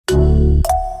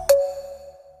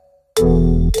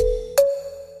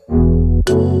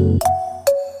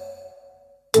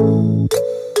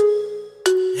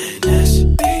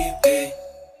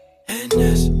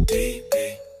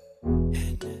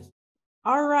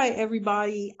right,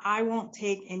 everybody. I won't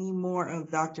take any more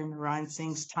of Dr.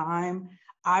 Narinesingh's time.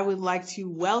 I would like to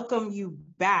welcome you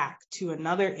back to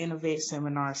another Innovate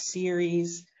seminar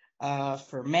series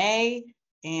for May.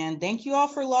 And thank you all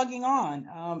for logging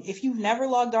on. If you've never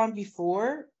logged on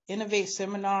before, Innovate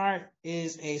Seminar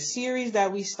is a series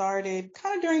that we started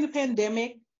kind of during the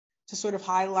pandemic to sort of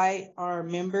highlight our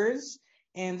members.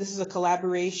 And this is a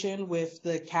collaboration with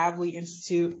the Kavli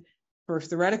Institute for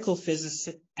Theoretical Physics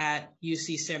at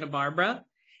UC Santa Barbara.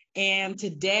 And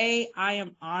today I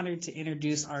am honored to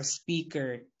introduce our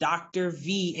speaker, Dr.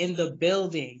 V in the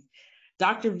building.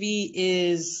 Dr. V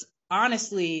is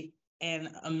honestly an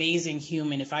amazing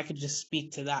human, if I could just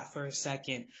speak to that for a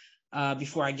second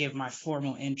before I give my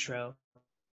formal intro.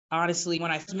 Honestly,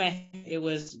 when I first met him, it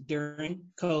was during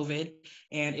COVID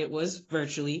and it was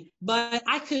virtually, but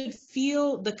I could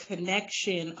feel the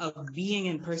connection of being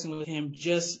in person with him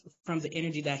just from the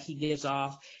energy that he gives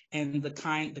off and the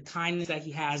kindness that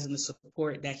he has and the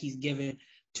support that he's given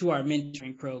to our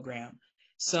mentoring program.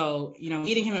 So,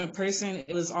 meeting him in person,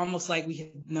 it was almost like we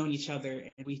had known each other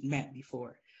and we'd met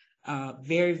before.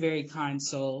 Very, very kind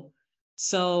soul.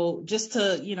 So just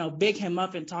to, big him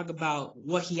up and talk about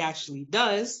what he actually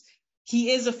does,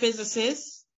 he is a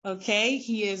physicist, okay?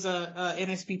 He is a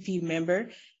NSPP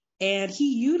member, and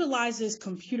he utilizes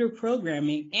computer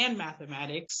programming and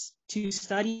mathematics to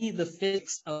study the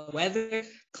physics of weather,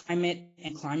 climate,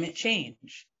 and climate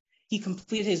change. He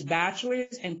completed his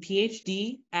bachelor's and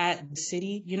PhD at the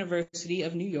City University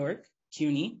of New York,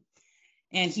 CUNY.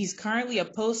 And he's currently a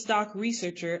postdoc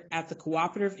researcher at the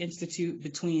Cooperative Institute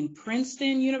between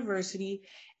Princeton University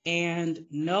and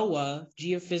NOAA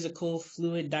Geophysical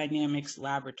Fluid Dynamics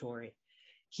Laboratory.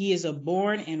 He is a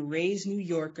born and raised New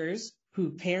Yorker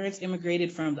whose parents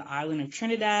immigrated from the island of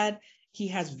Trinidad. He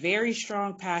has very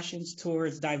strong passions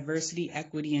towards diversity,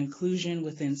 equity, inclusion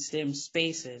within STEM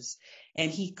spaces.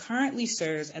 And he currently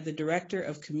serves as the Director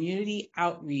of Community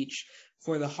Outreach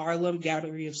for the Harlem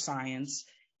Gallery of Science.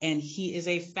 And he is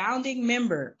a founding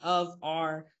member of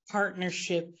our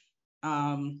partnership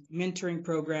mentoring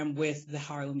program with the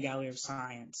Harlem Gallery of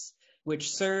Science,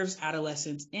 which serves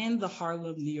adolescents in the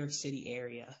Harlem, New York City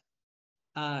area.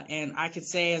 And I could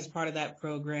say as part of that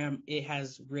program, it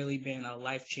has really been a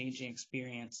life-changing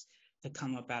experience to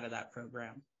come up out of that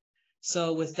program.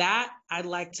 So with that, I'd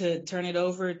like to turn it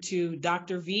over to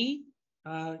Dr. V.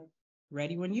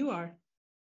 Ready when you are.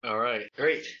 All right,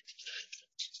 great.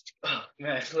 Oh,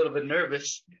 man, a little bit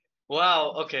nervous.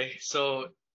 Wow. Okay. So,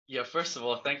 yeah, first of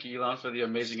all, thank you, Elon, for the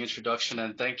amazing introduction.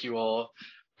 And thank you all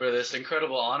for this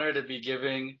incredible honor to be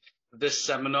giving this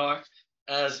seminar.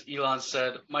 As Elon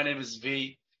said, my name is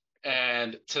V.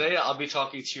 And today I'll be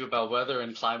talking to you about weather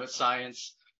and climate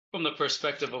science from the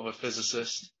perspective of a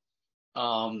physicist.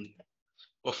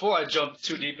 Before I jump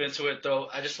too deep into it, though,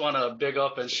 I just want to big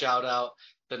up and shout out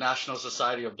the National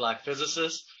Society of Black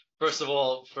Physicists. First of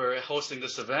all, for hosting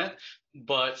this event,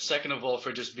 but second of all,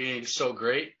 for just being so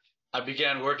great. I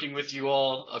began working with you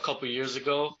all a couple of years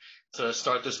ago to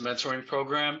start this mentoring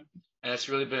program, and it's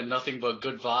really been nothing but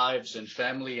good vibes and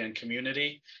family and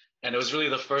community. And it was really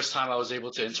the first time I was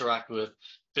able to interact with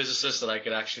physicists that I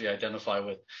could actually identify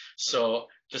with. So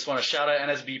just want to shout out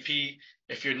NSBP.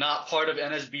 If you're not part of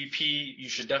NSBP, you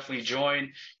should definitely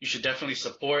join. You should definitely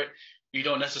support. You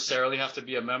don't necessarily have to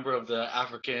be a member of the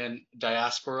African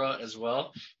diaspora as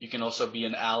well. You can also be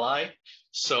an ally.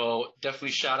 So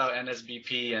definitely shout out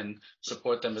NSBP and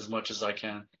support them as much as I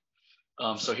can.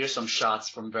 So here's some shots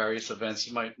from various events.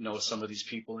 You might know some of these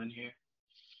people in here.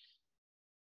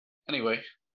 Anyway,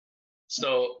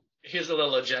 so here's a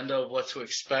little agenda of what to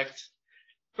expect.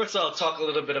 First, I'll talk a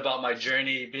little bit about my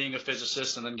journey being a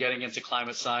physicist and then getting into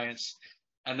climate science.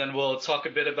 And then we'll talk a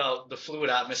bit about the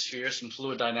fluid atmosphere, some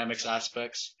fluid dynamics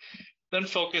aspects, then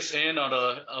focus in on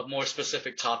a more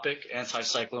specific topic,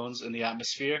 anticyclones in the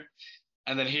atmosphere,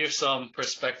 and then hear some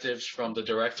perspectives from the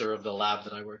director of the lab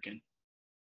that I work in.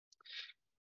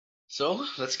 So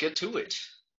let's get to it.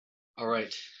 All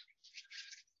right.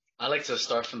 I like to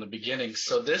start from the beginning.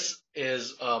 So this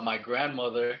is my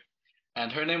grandmother,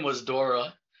 and her name was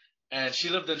Dora, and she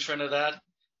lived in Trinidad.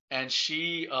 And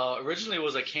she originally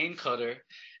was a cane cutter.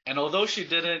 And although she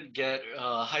didn't get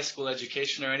a high school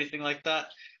education or anything like that,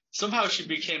 somehow she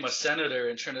became a senator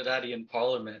in Trinidadian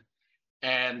parliament.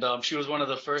 And she was one of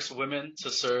the first women to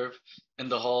serve in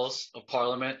the halls of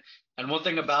parliament. And one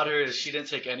thing about her is she didn't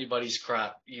take anybody's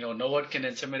crap. No one can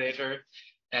intimidate her.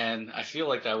 And I feel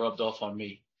like that rubbed off on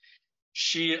me.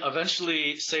 She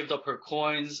eventually saved up her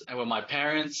coins, and with my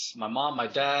parents, my mom, my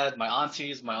dad, my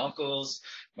aunties, my uncles,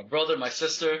 my brother, my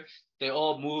sister, they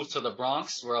all moved to the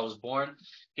Bronx where I was born.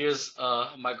 here's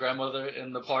my grandmother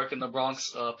in the park in the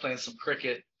Bronx playing some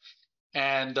cricket.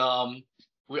 And I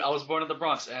was born in the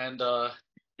Bronx, and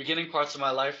beginning parts of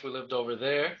my life we lived over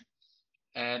there,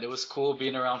 and it was cool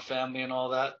being around family and all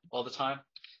that all the time.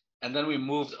 And then we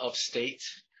moved upstate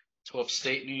to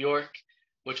upstate New York,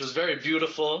 which was very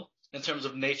beautiful in terms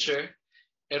of nature.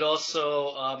 It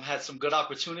also had some good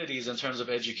opportunities in terms of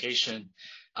education.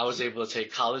 I was able to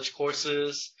take college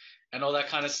courses and all that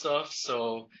kind of stuff.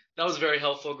 So that was very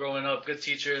helpful growing up, good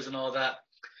teachers and all that.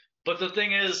 But the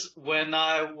thing is, when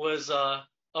I was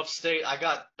upstate, I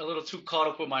got a little too caught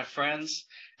up with my friends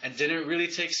and didn't really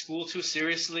take school too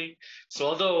seriously. So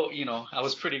although, I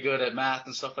was pretty good at math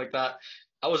and stuff like that,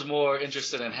 I was more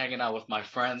interested in hanging out with my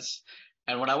friends.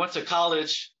 And when I went to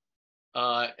college,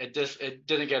 it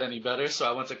didn't get any better. So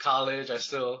I went to college. I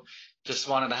still just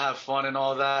wanted to have fun and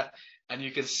all that. And you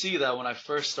can see that when I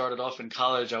first started off in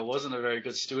college, I wasn't a very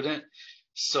good student.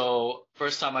 So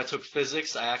first time I took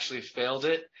physics, I actually failed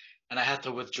it and I had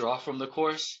to withdraw from the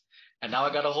course. And now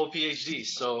I got a whole PhD.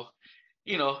 So,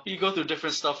 you go through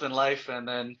different stuff in life and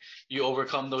then you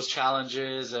overcome those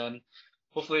challenges and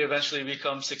hopefully eventually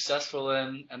become successful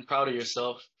and proud of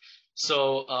yourself.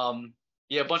 So,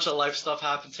 yeah, a bunch of life stuff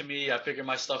happened to me. I figured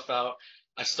my stuff out.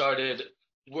 I started,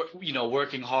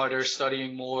 working harder,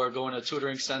 studying more, going to a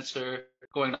tutoring center,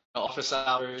 going to office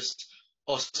hours.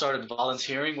 Also started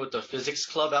volunteering with the physics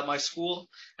club at my school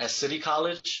at City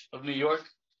College of New York,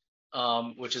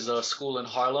 which is a school in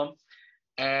Harlem,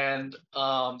 and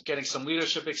getting some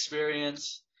leadership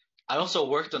experience. I also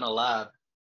worked in a lab,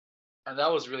 and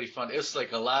that was really fun. It's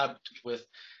like a lab with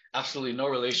absolutely no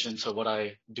relation to what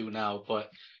I do now, but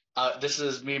this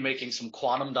is me making some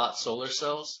quantum dot solar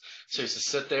cells. So I used to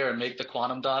sit there and make the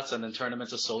quantum dots and then turn them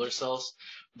into solar cells.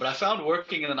 But I found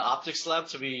working in an optics lab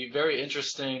to be very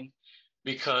interesting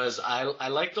because I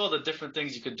liked all the different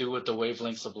things you could do with the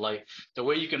wavelengths of light. The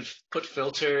way you can put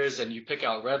filters and you pick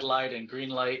out red light and green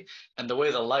light, and the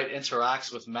way the light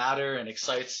interacts with matter and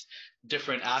excites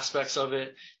different aspects of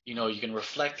it. You can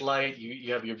reflect light,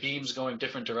 you have your beams going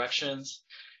different directions.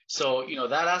 So,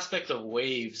 that aspect of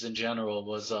waves in general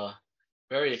was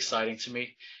very exciting to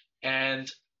me.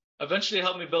 And eventually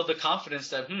helped me build the confidence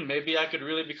that maybe I could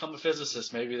really become a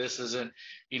physicist. Maybe this isn't,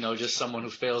 just someone who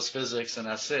fails physics and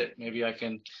that's it. Maybe I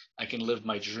can live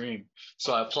my dream.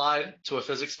 So I applied to a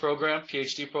physics program,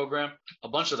 PhD program, a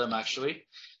bunch of them actually.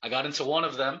 I got into one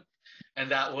of them,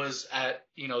 and that was at,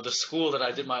 the school that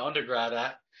I did my undergrad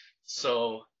at.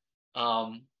 So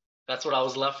that's what I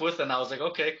was left with, and I was like,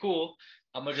 okay, cool.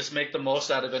 I'm gonna just make the most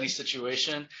out of any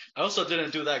situation. I also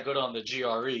didn't do that good on the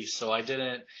GRE, so I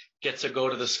didn't get to go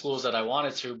to the schools that I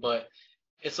wanted to, but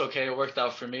it's okay. It worked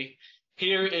out for me.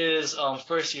 Here is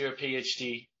first year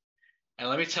PhD, and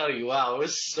let me tell you, wow, it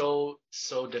was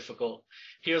so difficult.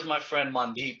 Here's my friend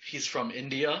Mandeep. He's from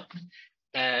India,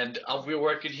 and we're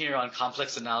working here on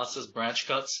complex analysis branch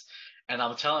cuts. And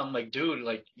I'm telling him, like, dude,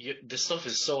 like, this stuff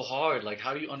is so hard. Like,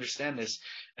 how do you understand this?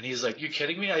 And he's like, you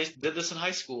kidding me? I did this in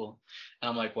high school. And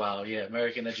I'm like, wow, yeah,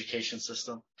 American education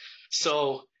system.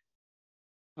 So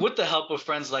with the help of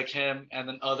friends like him and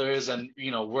then others and,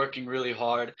 working really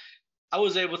hard, I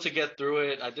was able to get through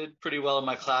it. I did pretty well in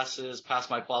my classes, passed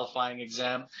my qualifying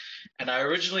exam. And I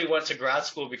originally went to grad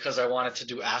school because I wanted to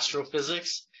do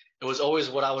astrophysics. It was always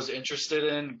what I was interested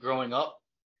in growing up,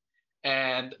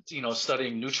 and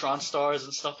studying neutron stars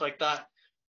and stuff like that.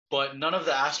 But none of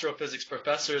the astrophysics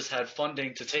professors had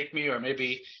funding to take me, or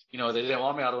maybe they didn't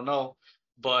want me, I don't know.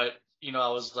 But I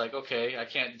was like, okay, I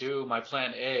can't do my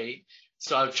plan A,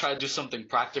 so I tried to do something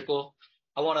practical.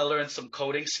 I want to learn some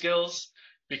coding skills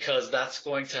because that's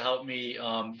going to help me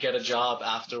get a job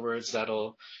afterwards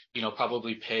that'll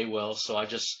probably pay well. So I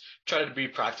just try to be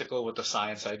practical with the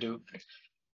science I do.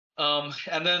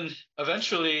 And then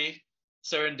eventually,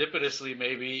 serendipitously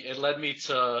maybe, it led me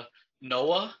to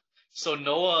NOAA. So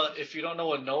NOAA, if you don't know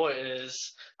what NOAA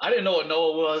is, I didn't know what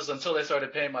NOAA was until they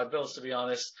started paying my bills, to be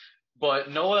honest. But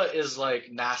NOAA is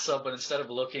like NASA, but instead of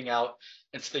looking out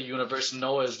into the universe,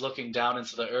 NOAA is looking down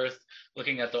into the earth,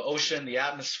 looking at the ocean, the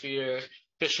atmosphere,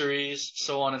 fisheries,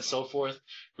 so on and so forth,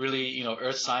 really,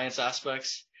 earth science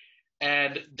aspects.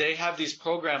 And they have these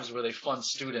programs where they fund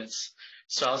students.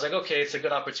 So I was like, okay, it's a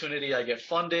good opportunity. I get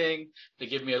funding. They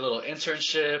give me a little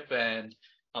internship, and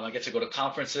I get to go to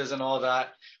conferences and all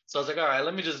that. So I was like, all right,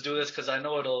 let me just do this because I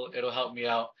know it'll help me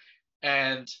out.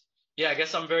 And yeah, I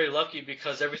guess I'm very lucky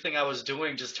because everything I was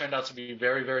doing just turned out to be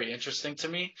very, very interesting to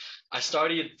me. I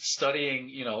started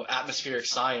studying, atmospheric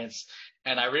science,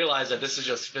 and I realized that this is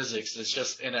just physics. It's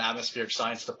just in an atmospheric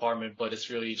science department, but it's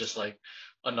really just like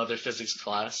another physics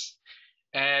class.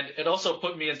 And it also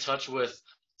put me in touch with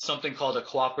something called a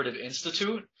cooperative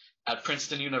institute at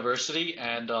Princeton University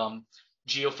and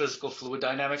Geophysical Fluid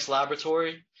Dynamics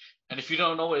Laboratory. And if you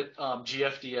don't know what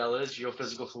GFDL is,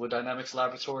 Geophysical Fluid Dynamics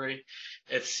Laboratory,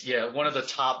 it's, one of the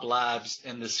top labs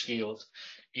in this field.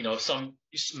 Some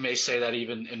may say that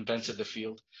even invented the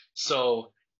field.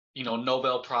 So,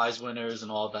 Nobel Prize winners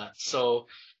and all that. So,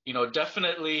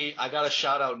 definitely I got to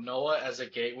shout out NOAA as a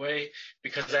gateway,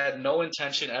 because I had no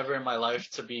intention ever in my life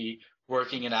to be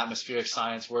working in atmospheric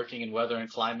science, working in weather and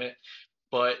climate.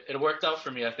 But it worked out for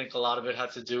me. I think a lot of it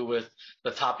had to do with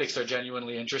the topics are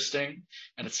genuinely interesting,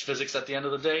 and it's physics at the end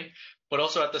of the day, but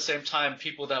also at the same time,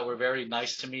 people that were very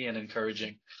nice to me and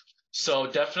encouraging. So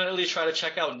definitely try to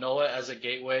check out NOAA as a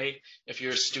gateway if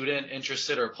you're a student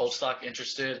interested or postdoc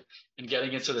interested in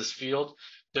getting into this field.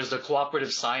 There's the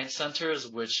cooperative science centers,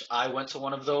 which I went to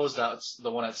one of those. That's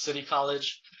the one at City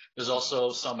College. There's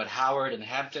also some at Howard and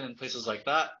Hampton and places like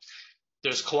that.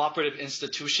 There's cooperative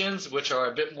institutions, which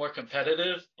are a bit more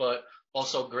competitive, but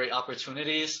also great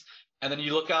opportunities. And then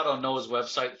you look out on NOAA's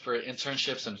website for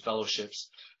internships and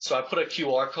fellowships. So I put a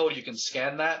QR code, you can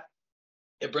scan that.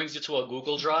 It brings you to a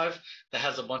Google Drive that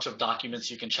has a bunch of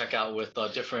documents you can check out with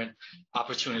different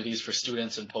opportunities for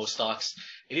students and postdocs.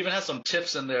 It even has some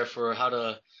tips in there for how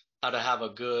to have a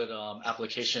good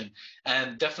application.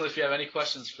 And definitely, if you have any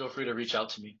questions, feel free to reach out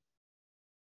to me.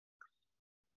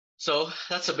 So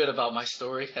that's a bit about my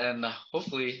story, and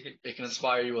hopefully it can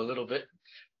inspire you a little bit.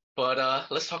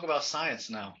 But let's talk about science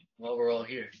now while we're all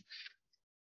here.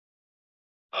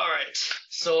 All right,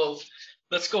 so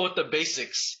let's go with the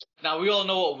basics. Now, we all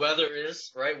know what weather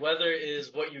is, right? Weather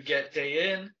is what you get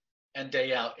day in and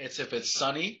day out. It's if it's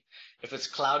sunny, if it's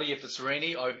cloudy, if it's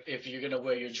rainy, or if you're going to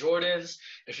wear your Jordans,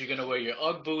 if you're going to wear your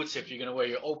Ugg boots, if you're going to wear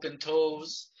your open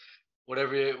toes,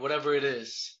 whatever it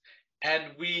is. And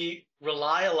we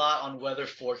rely a lot on weather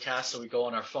forecasts. So we go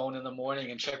on our phone in the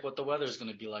morning and check what the weather is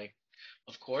going to be like,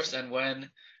 of course. And when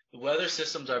the weather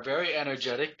systems are very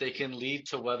energetic, they can lead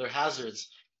to weather hazards.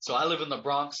 So I live in the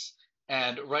Bronx,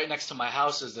 and right next to my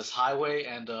house is this highway.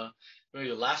 And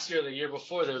maybe last year or the year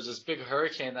before, there was this big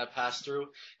hurricane that passed through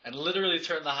and literally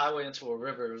turned the highway into a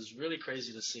river. It was really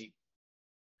crazy to see.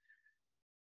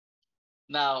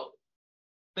 Now,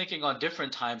 thinking on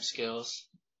different time scales,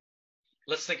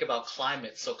 let's think about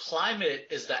climate. So climate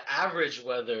is the average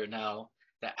weather now,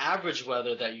 the average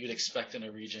weather that you'd expect in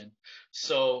a region.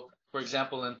 So, for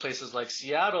example, in places like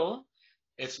Seattle,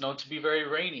 it's known to be very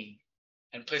rainy.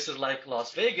 And places like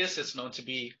Las Vegas, it's known to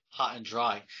be hot and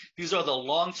dry. These are the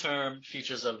long-term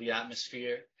features of the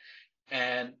atmosphere,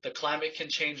 and the climate can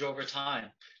change over time.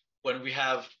 When we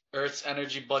have Earth's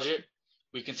energy budget,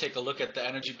 we can take a look at the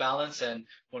energy balance, and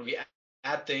when we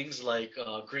add things like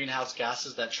greenhouse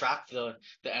gases that trap the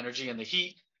energy and the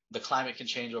heat, the climate can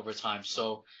change over time.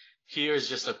 So here's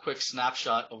just a quick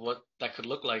snapshot of what that could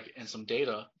look like in some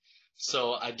data.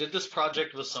 So I did this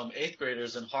project with some 8th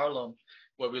graders in Harlem,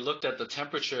 where we looked at the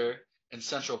temperature in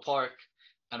Central Park,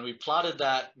 and we plotted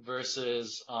that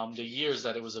versus the years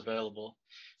that it was available.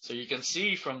 So you can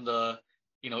see from the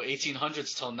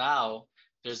 1800s till now,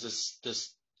 there's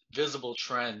this visible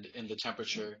trend in the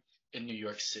temperature in New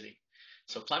York City.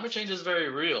 So climate change is very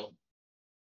real.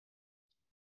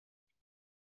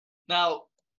 Now,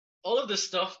 all of this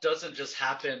stuff doesn't just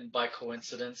happen by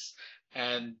coincidence.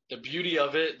 And the beauty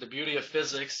of it, the beauty of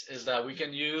physics, is that we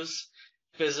can use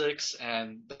physics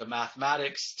and the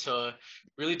mathematics to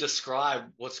really describe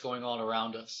what's going on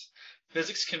around us.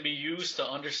 Physics can be used to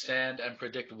understand and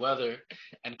predict weather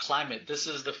and climate. This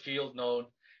is the field known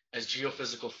as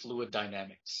geophysical fluid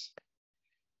dynamics.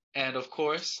 And of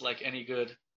course, like any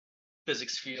good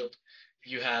physics field,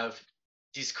 you have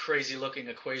these crazy looking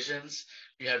equations.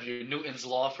 You have your Newton's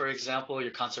law, for example,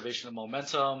 your conservation of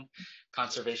momentum,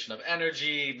 conservation of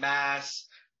energy, mass,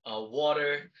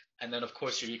 water, and then of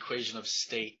course your equation of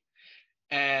state.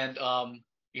 And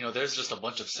there's just a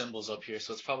bunch of symbols up here,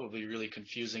 so it's probably really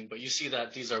confusing, but you see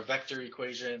that these are vector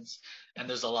equations, and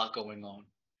there's a lot going on.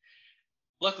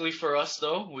 Luckily for us,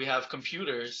 though, we have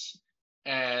computers,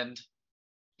 and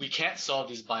we can't solve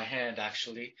these by hand,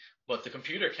 actually, but the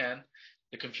computer can.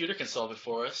 The computer can solve it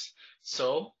for us.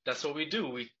 So that's what we do.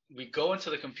 We go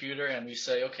into the computer and we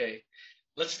say, okay,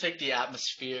 let's take the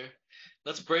atmosphere.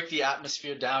 Let's break the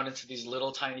atmosphere down into these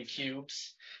little tiny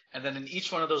cubes. And then in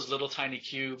each one of those little tiny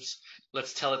cubes,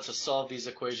 let's tell it to solve these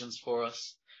equations for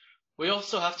us. We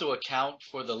also have to account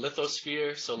for the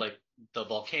lithosphere, so like the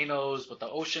volcanoes, what the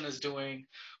ocean is doing,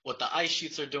 what the ice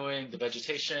sheets are doing, the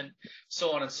vegetation,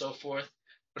 so on and so forth.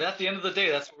 But at the end of the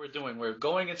day, that's what we're doing. We're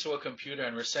going into a computer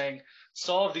and we're saying,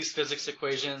 solve these physics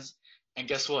equations. And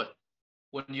guess what?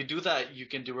 When you do that, you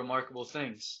can do remarkable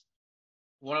things.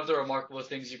 one of the remarkable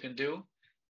things you can do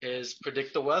is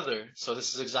predict the weather. So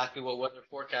this is exactly what weather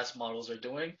forecast models are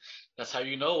doing. That's how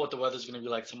you know what the weather's going to be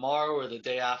like tomorrow or the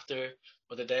day after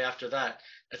or the day after that.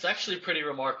 It's actually pretty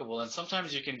remarkable. And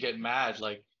sometimes you can get mad,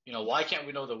 like, why can't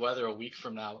we know the weather a week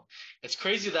from now? It's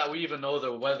crazy that we even know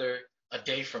the weather a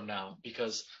day from now,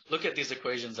 because look at these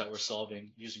equations that we're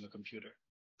solving using a computer.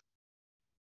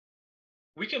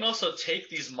 We can also take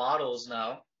these models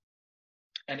now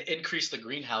and increase the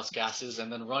greenhouse gases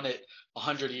and then run it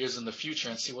 100 years in the future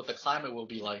and see what the climate will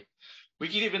be like. We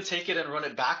could even take it and run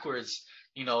it backwards,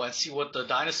 and see what the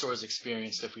dinosaurs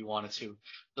experienced if we wanted to.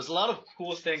 There's a lot of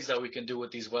cool things that we can do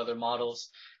with these weather models,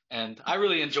 and I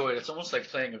really enjoy it. It's almost like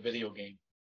playing a video game.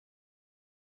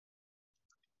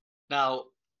 Now,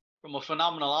 from a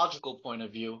phenomenological point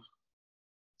of view,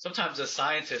 sometimes as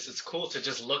scientists, it's cool to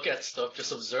just look at stuff,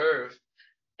 just observe,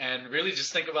 and really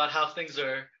just think about how things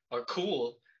are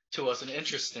cool to us and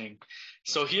interesting.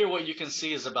 So here what you can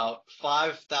see is about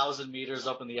 5,000 meters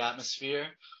up in the atmosphere,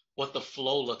 what the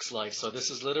flow looks like. So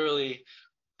this is literally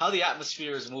how the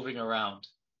atmosphere is moving around.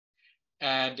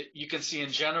 And you can see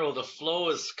in general, the flow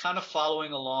is kind of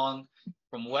following along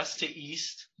from west to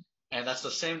east, and that's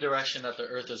the same direction that the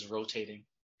Earth is rotating.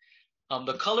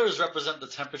 The colors represent the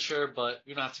temperature, but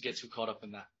we don't have to get too caught up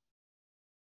in that.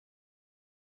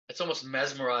 It's almost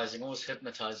mesmerizing, almost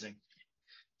hypnotizing.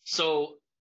 So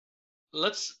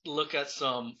let's look at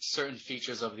some certain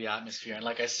features of the atmosphere. And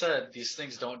like I said, these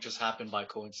things don't just happen by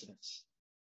coincidence.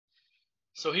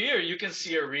 So here you can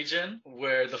see a region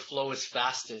where the flow is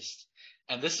fastest,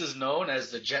 and this is known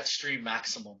as the jet stream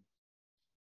maximum.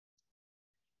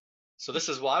 So this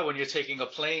is why when you're taking a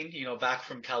plane, back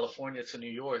from California to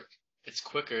New York, it's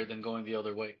quicker than going the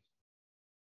other way.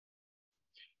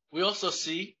 We also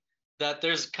see that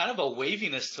there's kind of a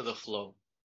waviness to the flow.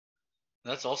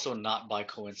 That's also not by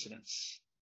coincidence.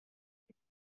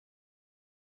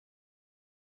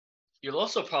 You'll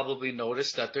also probably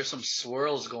notice that there's some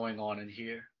swirls going on in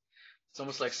here. It's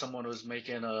almost like someone was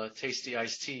making a tasty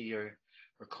iced tea or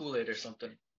Kool-Aid or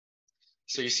something.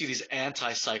 So you see these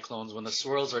anticyclones. When the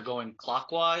swirls are going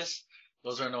clockwise,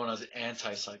 those are known as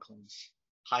anticyclones,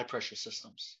 high pressure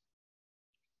systems.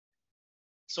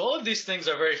 So all of these things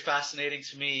are very fascinating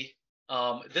to me.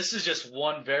 This is just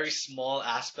one very small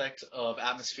aspect of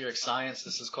atmospheric science.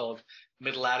 This is called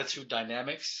mid-latitude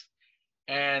dynamics.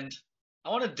 And I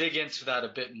want to dig into that a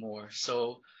bit more.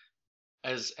 So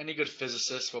as any good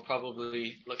physicist, we'll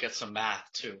probably look at some math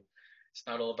too. It's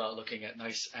not all about looking at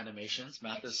nice animations.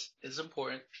 Math is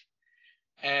important.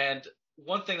 And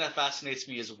one thing that fascinates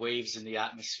me is waves in the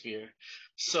atmosphere.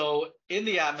 So in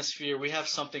the atmosphere, we have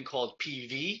something called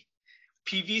PV.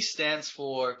 PV stands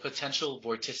for potential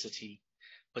vorticity.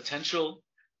 Potential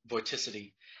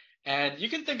vorticity. And you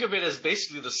can think of it as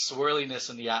basically the swirliness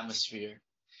in the atmosphere.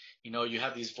 You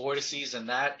have these vortices, and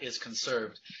that is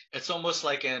conserved. It's almost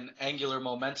like an angular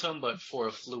momentum, but for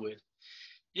a fluid.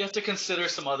 You have to consider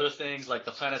some other things like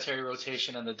the planetary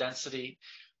rotation and the density.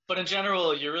 But in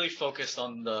general, you're really focused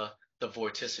on the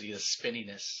vorticity, the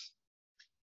spinniness.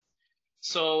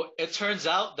 So it turns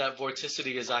out that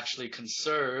vorticity is actually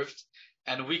conserved,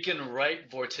 and we can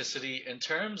write vorticity in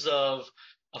terms of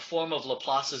a form of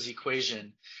Laplace's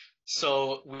equation.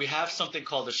 So we have something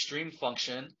called the stream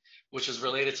function, which is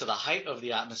related to the height of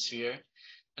the atmosphere.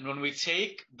 And when we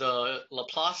take the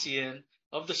Laplacian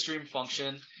of the stream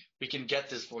function, we can get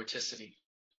this vorticity.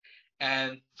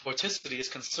 And vorticity is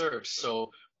conserved.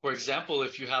 So, for example,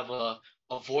 if you have a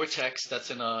vortex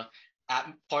that's in a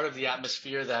part of the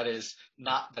atmosphere that is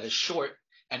short,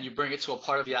 and you bring it to a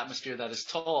part of the atmosphere that is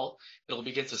tall, it'll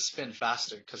begin to spin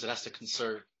faster because it has to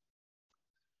conserve.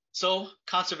 So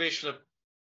conservation of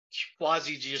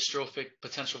quasi-geostrophic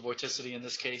potential vorticity in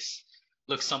this case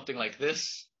looks something like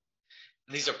this.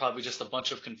 And these are probably just a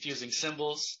bunch of confusing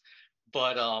symbols,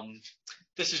 but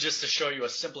this is just to show you a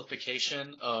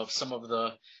simplification of some of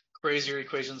the crazier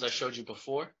equations I showed you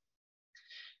before.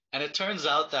 And it turns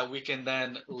out that we can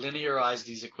then linearize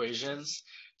these equations.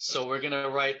 So we're going to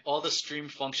write all the stream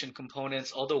function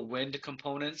components, all the wind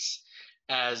components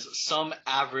as some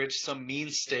average, some mean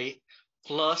state,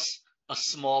 plus a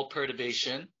small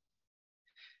perturbation.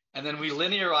 And then we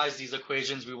linearize these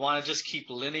equations. We want to just keep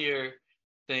linear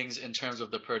things in terms of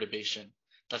the perturbation.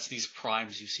 That's these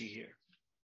primes you see here.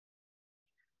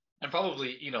 And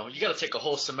probably, you got to take a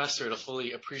whole semester to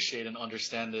fully appreciate and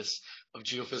understand this of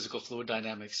geophysical fluid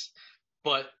dynamics.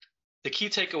 But the key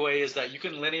takeaway is that you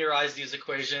can linearize these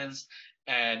equations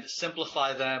and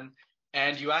simplify them,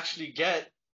 and you actually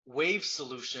get wave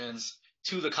solutions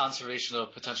to the conservation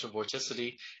of potential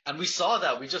vorticity. And we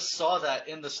just saw that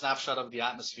in the snapshot of the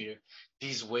atmosphere,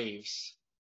 these waves.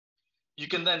 You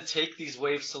can then take these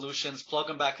wave solutions, plug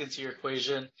them back into your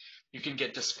equation. You can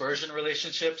get dispersion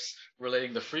relationships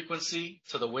relating the frequency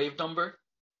to the wave number.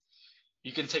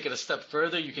 You can take it a step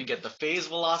further. You can get the phase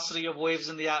velocity of waves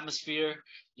in the atmosphere.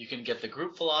 You can get the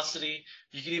group velocity.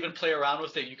 You can even play around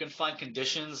with it. You can find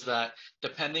conditions that,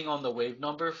 depending on the wave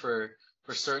number for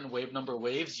certain wave number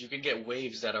waves, you can get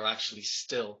waves that are actually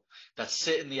still, that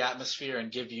sit in the atmosphere and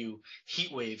give you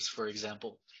heat waves, for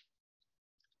example.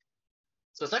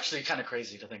 So it's actually kind of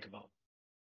crazy to think about.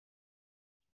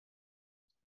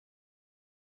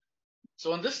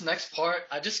 So in this next part,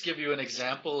 I just give you an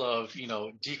example of,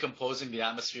 decomposing the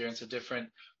atmosphere into different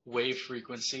wave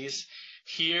frequencies.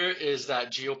 Here is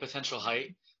that geopotential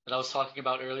height that I was talking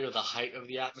about earlier, the height of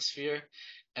the atmosphere.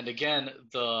 And again,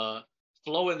 the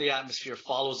flow in the atmosphere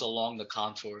follows along the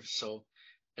contours. So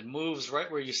it moves right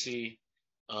where you see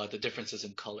the differences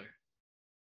in color.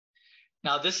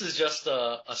 Now, this is just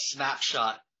a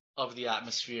snapshot of the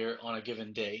atmosphere on a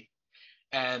given day.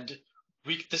 And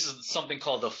this is something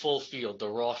called the full field, the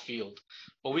raw field.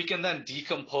 But we can then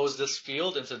decompose this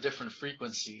field into different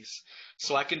frequencies.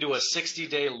 So I can do a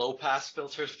 60-day low-pass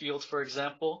filter field, for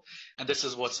example, and this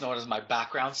is what's known as my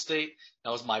background state.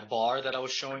 That was my bar that I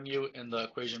was showing you in the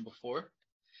equation before.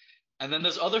 And then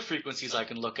there's other frequencies I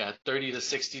can look at, 30 to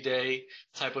 60-day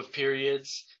type of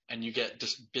periods, and you get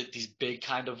just these big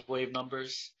kind of wave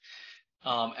numbers.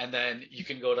 And then you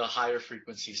can go to higher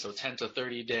frequencies, so 10 to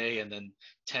 30 day and then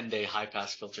 10-day high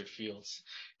pass filtered fields.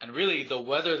 And really the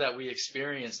weather that we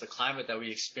experience, the climate that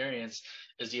we experience,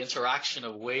 is the interaction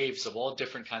of waves of all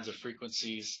different kinds of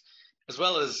frequencies, as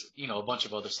well as, a bunch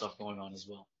of other stuff going on as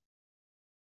well.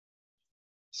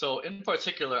 So in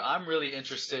particular, I'm really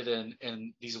interested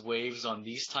in these waves on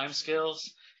these time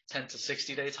scales, 10 to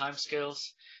 60-day time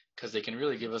scales, because they can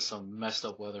really give us some messed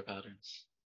up weather patterns.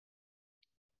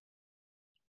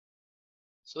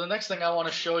 So the next thing I want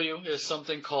to show you is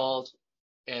something called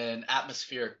an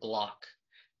atmospheric block.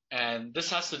 And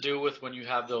this has to do with when you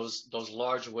have those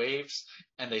large waves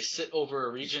and they sit over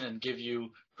a region and give you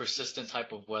persistent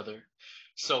type of weather.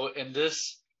 So in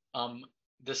this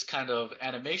kind of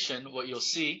animation, what you'll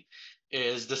see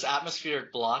is this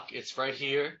atmospheric block. It's right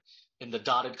here in the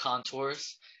dotted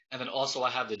contours. And then also I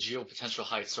have the geopotential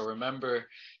height. So remember,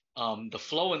 the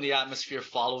flow in the atmosphere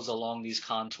follows along these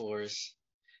contours,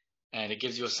 and it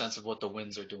gives you a sense of what the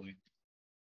winds are doing.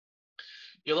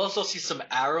 You'll also see some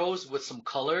arrows with some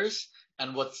colors,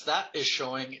 and what that is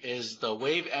showing is the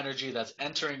wave energy that's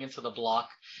entering into the block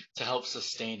to help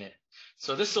sustain it.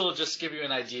 So this will just give you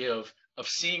an idea of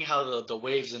seeing how the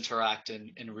waves interact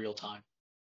in real time.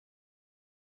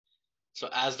 So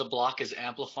as the block is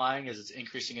amplifying, as it's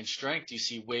increasing in strength, you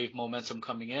see wave momentum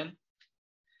coming in.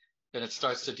 Then it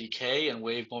starts to decay and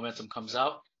wave momentum comes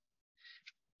out.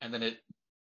 And then it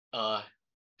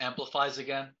amplifies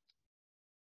again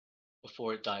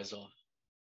before it dies off.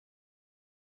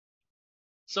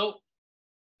 So,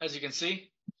 as you can see,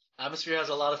 atmosphere has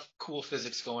a lot of cool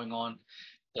physics going on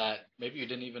that maybe you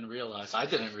didn't even realize. I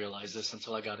didn't realize this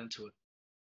until I got into it.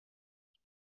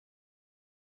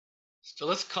 So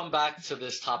let's come back to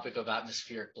this topic of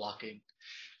atmospheric blocking.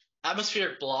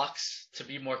 Atmospheric blocks, to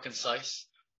be more concise,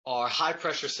 are high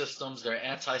pressure systems. They're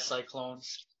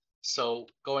anticyclones. So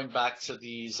going back to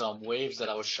these waves that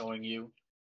I was showing you,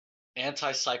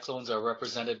 anticyclones are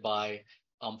represented by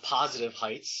positive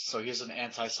heights. So here's an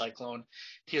anticyclone.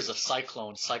 Here's a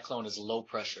cyclone. Cyclone is low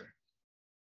pressure.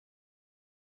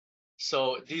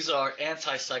 So these are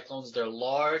anticyclones. They're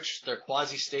large. They're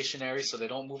quasi-stationary, so they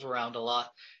don't move around a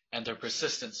lot. And they're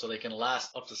persistent, so they can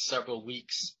last up to several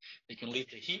weeks. They can lead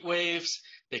to heat waves.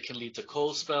 They can lead to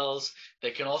cold spells.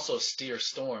 They can also steer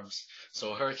storms.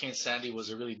 So Hurricane Sandy was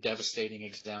a really devastating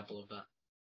example of that.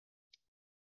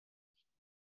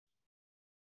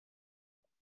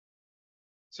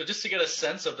 So just to get a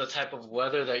sense of the type of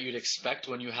weather that you'd expect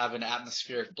when you have an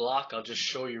atmospheric block, I'll just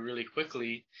show you really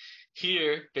quickly.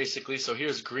 Here, basically, so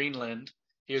here's Greenland.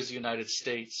 Here's the United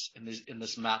States in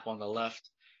this map on the left.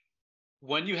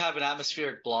 When you have an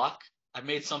atmospheric block, I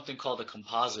made something called a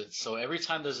composite. So every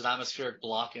time there's an atmospheric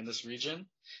block in this region,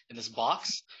 in this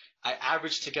box, I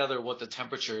average together what the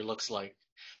temperature looks like.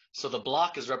 So the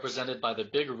block is represented by the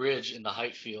big ridge in the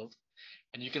height field.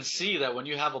 And you can see that when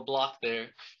you have a block there,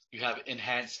 you have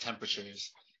enhanced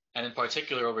temperatures. And in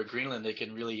particular over Greenland, they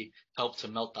can really help to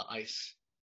melt the ice.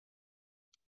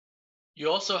 You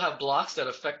also have blocks that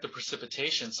affect the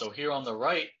precipitation. So here on the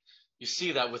right, you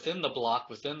see that within the block,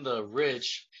 within the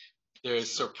ridge,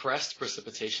 there's suppressed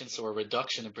precipitation, so a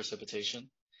reduction in precipitation.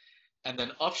 And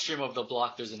then upstream of the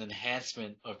block, there's an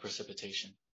enhancement of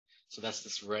precipitation. So that's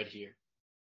this red here.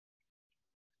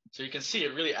 So you can see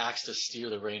it really acts to steer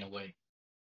the rain away.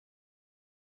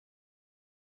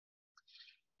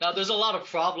 Now, there's a lot of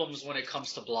problems when it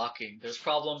comes to blocking. There's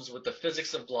problems with the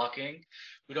physics of blocking.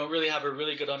 We don't really have a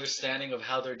really good understanding of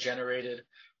how they're generated,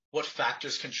 what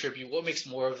factors contribute, what makes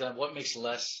more of them, what makes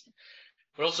less,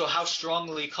 but also how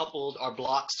strongly coupled are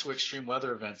blocks to extreme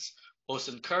weather events, both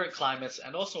in current climates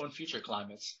and also in future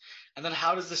climates. And then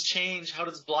how does this change? How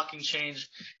does blocking change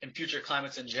in future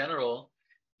climates in general?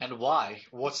 And why?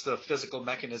 What's the physical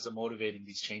mechanism motivating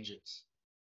these changes?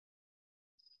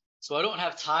 So I don't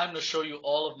have time to show you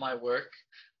all of my work,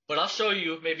 but I'll show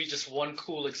you maybe just one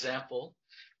cool example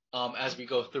as we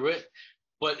go through it.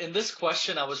 But in this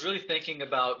question, I was really thinking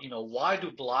about, why do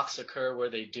blocks occur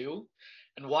where they do?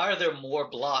 And why are there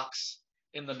more blocks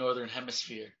in the Northern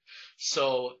Hemisphere?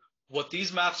 So what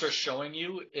these maps are showing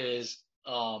you is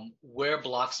where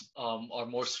blocks are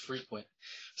most frequent.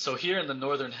 So here in the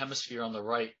Northern Hemisphere on the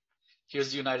right,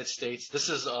 here's the United States. This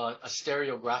is a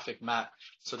stereographic map.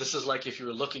 So this is like if you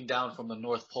were looking down from the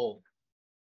North Pole.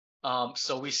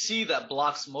 So we see that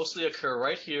blocks mostly occur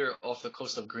right here off the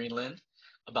coast of Greenland,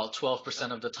 about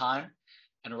 12% of the time,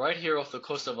 and right here off the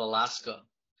coast of Alaska,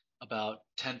 about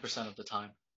 10% of the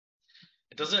time.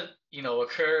 It doesn't,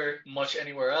 occur much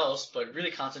anywhere else, but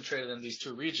really concentrated in these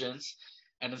two regions.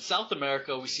 And in South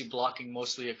America, we see blocking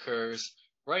mostly occurs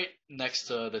right next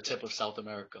to the tip of South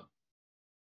America.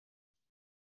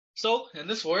 So in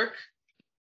this work,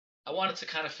 I wanted to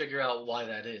kind of figure out why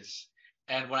that is.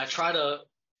 And when I try to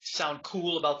sound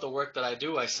cool about the work that I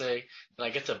do, I say that I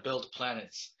get to build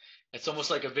planets. It's almost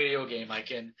like a video game. I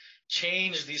can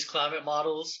change these climate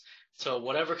models to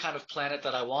whatever kind of planet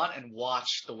that I want and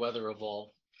watch the weather evolve.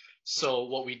 So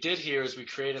what we did here is we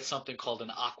created something called an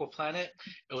aquaplanet.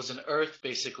 It was an Earth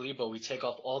basically, but we take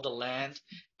off all the land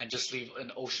and just leave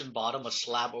an ocean bottom, a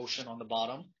slab ocean on the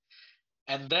bottom.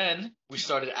 And then we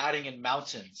started adding in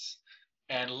mountains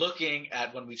and looking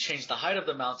at when we change the height of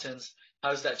the mountains, how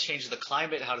does that change the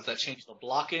climate? How does that change the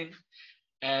blocking?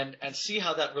 And see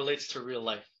how that relates to real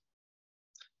life.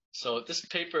 So this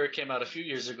paper came out a few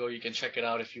years ago. You can check it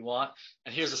out if you want.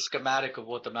 And here's a schematic of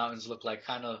what the mountains look like.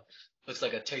 Kind of looks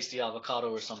like a tasty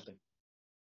avocado or something.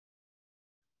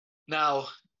 Now,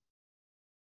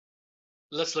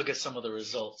 let's look at some of the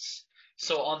results.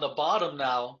 So on the bottom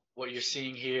now, what you're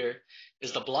seeing here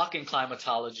is the blocking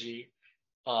climatology.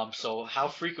 So how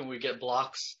frequent we get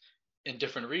blocks in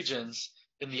different regions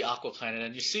in the aquaplanet.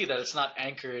 And you see that it's not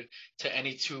anchored to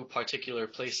any two particular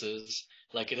places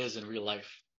like it is in real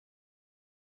life.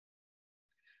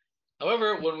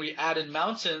 However, when we add in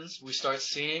mountains, we start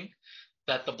seeing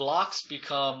that the blocks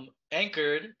become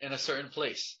anchored in a certain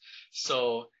place.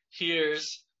 So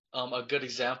here's a good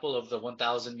example of the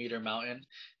 1,000 meter mountain.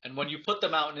 And when you put the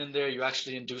mountain in there, you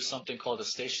actually induce something called a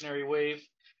stationary wave.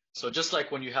 So just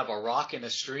like when you have a rock in a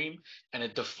stream and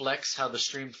it deflects how the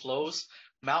stream flows,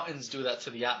 mountains do that to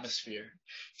the atmosphere.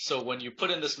 So when you put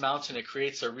in this mountain, it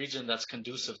creates a region that's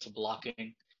conducive to blocking.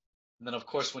 And then of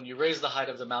course, when you raise the height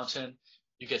of the mountain,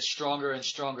 you get stronger and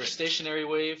stronger stationary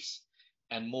waves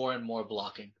and more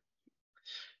blocking.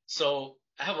 So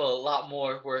I have a lot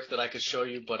more work that I could show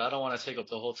you, but I don't want to take up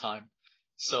the whole time.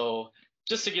 So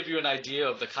just to give you an idea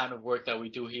of the kind of work that we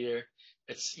do here,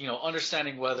 it's,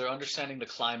 understanding weather, understanding the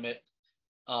climate.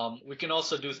 We can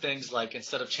also do things like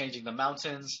instead of changing the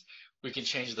mountains, we can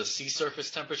change the sea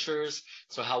surface temperatures,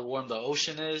 so how warm the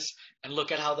ocean is, and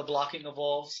look at how the blocking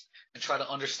evolves and try to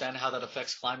understand how that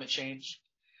affects climate change.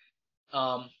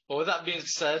 But with that being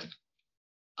said,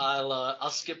 I'll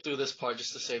skip through this part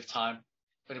just to save time.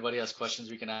 If anybody has questions,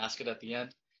 we can ask it at the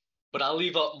end. But I'll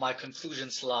leave up my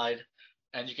conclusion slide,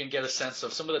 and you can get a sense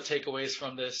of some of the takeaways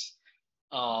from this.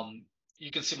 You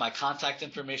can see my contact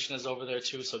information is over there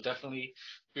too, so definitely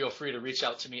feel free to reach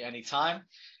out to me anytime.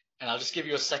 And I'll just give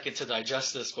you a second to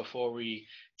digest this before we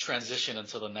transition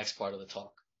into the next part of the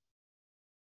talk.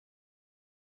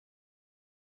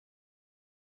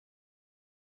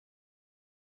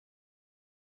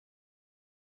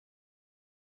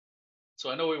 So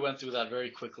I know we went through that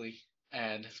very quickly,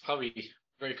 and it's probably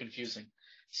very confusing.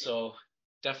 So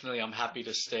definitely I'm happy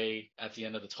to stay at the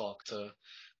end of the talk to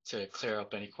clear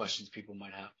up any questions people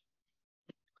might have.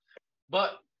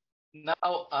 But now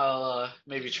I'll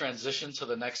maybe transition to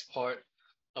the next part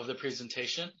of the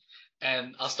presentation,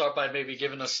 and I'll start by maybe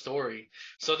giving a story.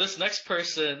 So this next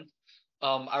person,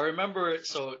 I remember,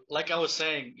 so like I was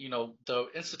saying, the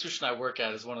institution I work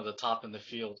at is one of the top in the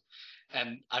field.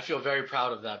 And I feel very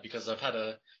proud of that because I've had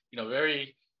a,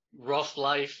 very rough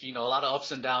life, a lot of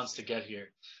ups and downs to get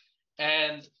here.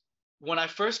 And when I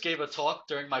first gave a talk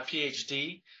during my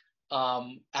PhD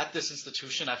at this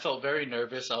institution, I felt very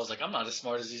nervous. I was like, I'm not as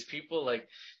smart as these people. Like,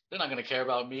 they're not going to care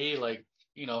about me. Like,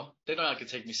 they're not going to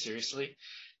take me seriously.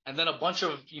 And then a bunch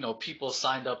of, people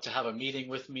signed up to have a meeting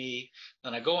with me.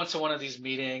 Then I go into one of these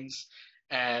meetings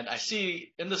and I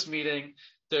see in this meeting,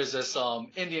 there's this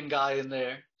Indian guy in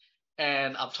there.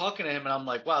 And I'm talking to him and I'm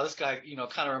like, wow, this guy,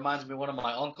 kind of reminds me of one of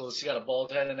my uncles. He got a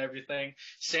bald head and everything,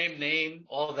 same name,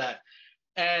 all that.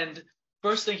 And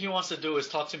first thing he wants to do is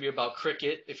talk to me about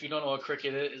cricket. If you don't know what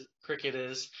cricket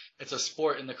is, it's a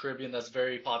sport in the Caribbean that's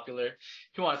very popular.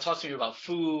 He wanted to talk to me about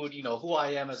food, who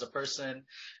I am as a person.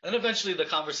 And eventually the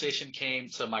conversation came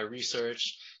to my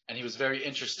research, and he was very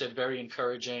interested, very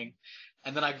encouraging.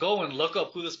 And then I go and look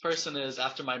up who this person is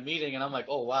after my meeting, and I'm like,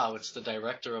 oh wow, it's the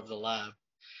director of the lab.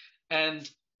 And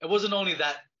it wasn't only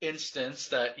that instance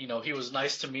that, he was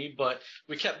nice to me, but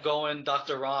we kept going.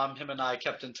 Dr. Ram, him and I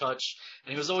kept in touch,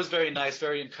 and he was always very nice,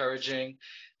 very encouraging.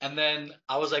 And then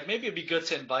I was like, maybe it'd be good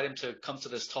to invite him to come to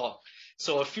this talk.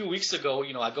 So a few weeks ago,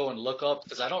 I go and look up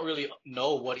because I don't really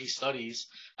know what he studies.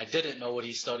 I didn't know what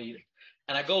he studied.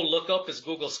 And I go look up his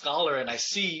Google Scholar and I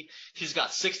see he's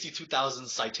got 62,000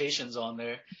 citations on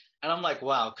there. And I'm like,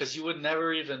 wow, because you would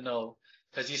never even know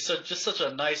because he's just such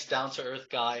a nice, down-to-earth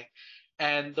guy.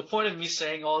 And the point of me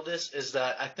saying all this is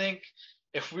that I think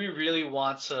if we really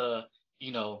want to,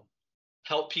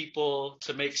 help people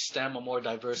to make STEM a more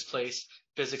diverse place,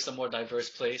 physics a more diverse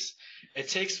place, it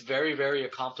takes very, very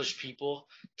accomplished people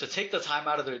to take the time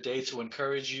out of their day to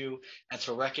encourage you and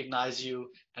to recognize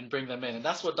you and bring them in. And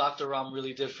that's what Dr. Ram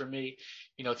really did for me,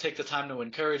 take the time to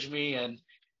encourage me and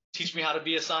teach me how to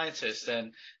be a scientist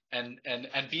and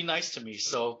be nice to me.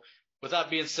 So with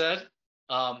that being said,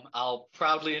 I'll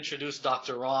proudly introduce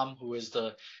Dr. Ram, who is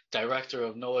the director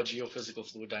of NOAA Geophysical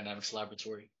Fluid Dynamics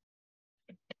Laboratory.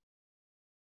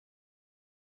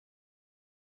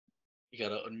 You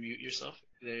gotta unmute yourself.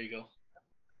 There you go.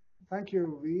 Thank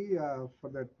you, V, for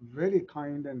that very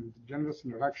kind and generous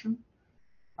introduction.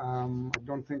 I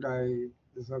don't think I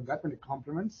deserve that many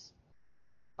compliments.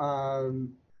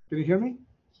 Can you hear me?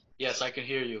 Yes, I can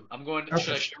hear you. I'm going.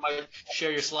 Okay. Should I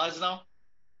share your slides now?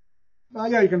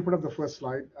 Yeah, you can put up the first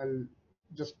slide. I'll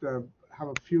just have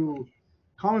a few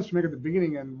comments to make at the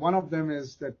beginning, and one of them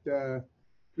is that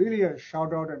really a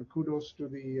shout out and kudos to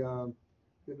the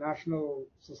National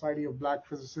Society of Black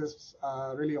Physicists.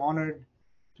 Really honored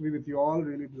to be with you all.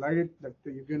 Really delighted that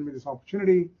you've given me this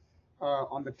opportunity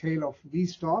on the tail of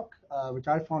V's talk, which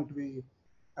I found to be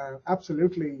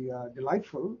absolutely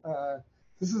delightful.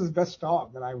 This is his best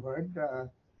talk that I've heard,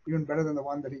 even better than the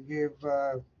one that he gave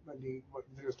when he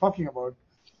was talking about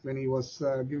when he was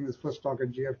giving his first talk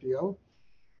at GFDL.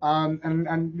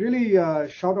 And really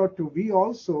shout out to V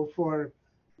also for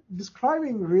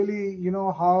describing really,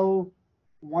 how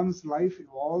one's life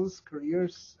evolves,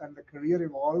 careers, and the career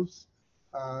evolves.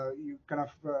 You kind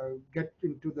of get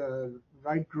into the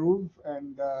right groove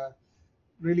and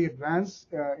really advance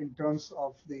in terms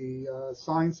of the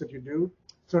science that you do.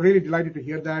 So really delighted to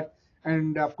hear that.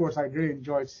 And of course, I really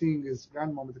enjoyed seeing his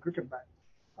grandmom with the cricket bat.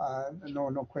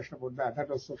 No question about that. That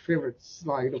was a favorite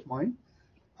slide of mine.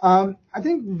 I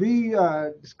think we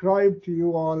described to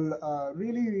you all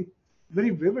really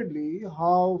very vividly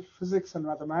how physics and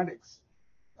mathematics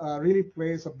really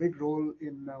plays a big role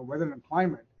in weather and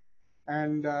climate.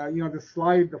 And the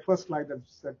slide, the first slide that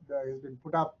has been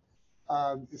put up,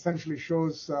 essentially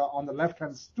shows on the left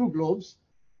hand two globes.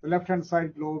 The left hand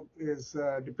side globe is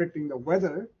depicting the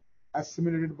weather as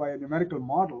simulated by a numerical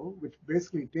model, which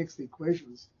basically takes the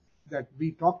equations that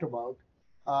we talked about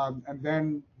and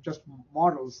then just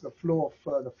models the flow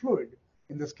of the fluid,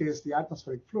 in this case the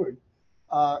atmospheric fluid,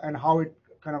 and how it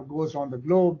kind of goes around the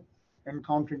globe,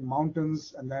 encountering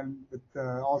mountains, and then with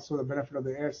also the benefit of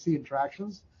the air-sea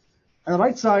interactions. On the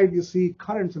right side, you see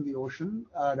currents in the ocean.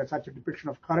 That's actually a depiction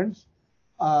of currents.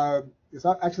 It's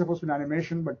actually supposed to be an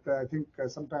animation, but I think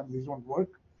sometimes these don't work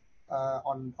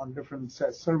on different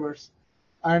servers.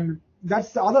 And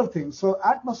that's the other thing. So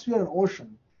atmosphere and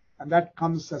ocean, and that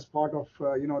comes as part of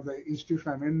the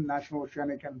institution I'm in, National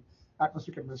Oceanic and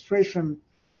Atmospheric Administration.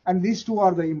 And these two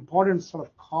are the important sort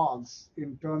of cogs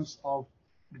in terms of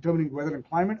determining weather and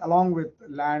climate, along with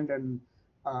land and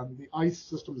the ice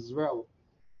systems as well.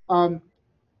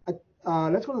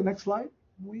 Let's go to the next slide.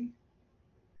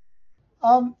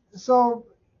 So,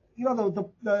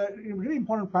 the really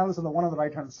important panels are the one on the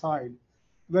right-hand side,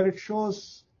 where it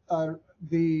shows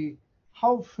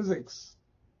how physics,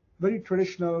 very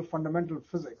traditional fundamental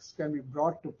physics, can be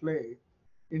brought to play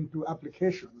into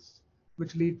applications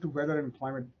which lead to weather and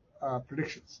climate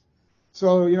predictions.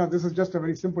 So, this is just a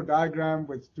very simple diagram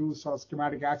with two sort of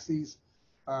schematic axes,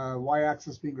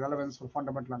 y-axis being relevance for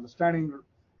fundamental understanding,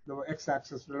 the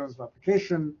x-axis relevance for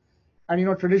application.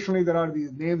 And traditionally there are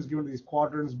these names given to these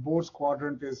quadrants. Bohr's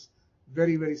quadrant is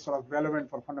very, very sort of relevant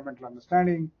for fundamental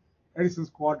understanding. Edison's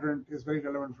quadrant is very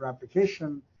relevant for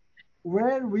application.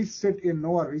 Where we sit in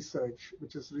NOAA research,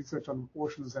 which is research on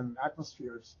oceans and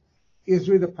atmospheres, is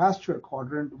really the pastoral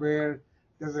quadrant, where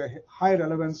there's a high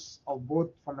relevance of both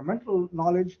fundamental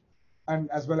knowledge and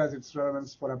as well as its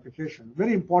relevance for application.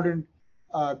 Very important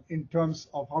in terms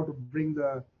of how to bring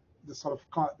the sort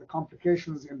of the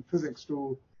complications in physics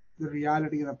to the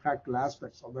reality and the practical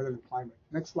aspects of weather and climate.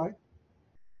 Next slide.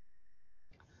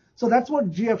 So that's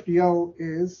what GFDL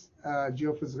is,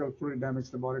 Geophysical Fluid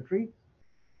Dynamics Laboratory.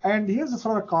 And here's a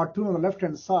sort of cartoon on the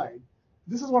left-hand side.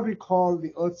 This is what we call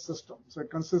the Earth system. So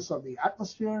it consists of the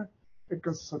atmosphere, it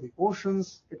consists of the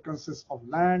oceans, it consists of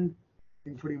land,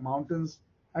 including mountains,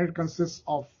 and it consists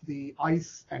of the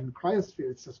ice and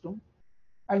cryospheric system.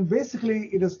 And basically,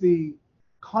 it is the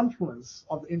confluence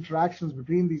of the interactions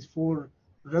between these four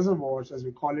reservoirs, as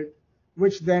we call it,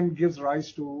 which then gives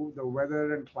rise to the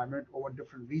weather and climate over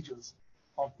different regions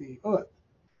of the Earth.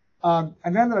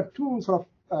 And then there are two sort of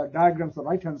diagrams on the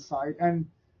right-hand side, and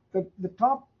the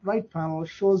top right panel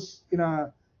shows in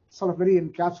a sort of very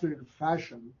encapsulated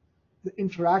fashion the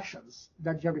interactions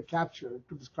that you have to capture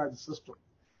to describe the system.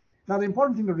 Now, the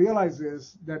important thing to realize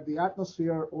is that the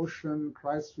atmosphere, ocean,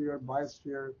 cryosphere,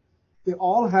 biosphere, they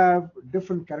all have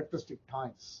different characteristic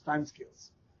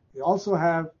timescales. They also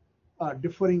have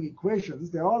differing equations.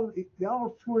 They're all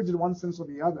fluids in one sense or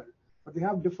the other, but they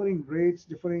have differing rates,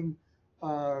 differing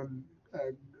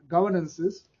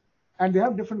governances, and they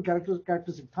have different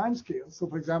characteristic timescales. So,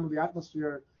 for example, the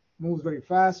atmosphere moves very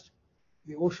fast.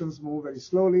 The oceans move very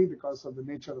slowly because of the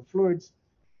nature of the fluids.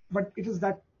 But it is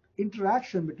that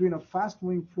interaction between a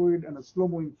fast-moving fluid and a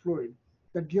slow-moving fluid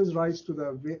that gives rise to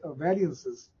the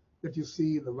variances that you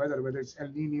see in the weather, whether it's El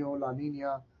Nino, La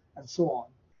Nina, and so on.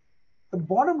 The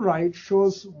bottom right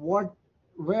shows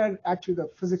where actually the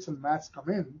physics and maths come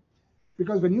in,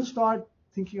 because when you start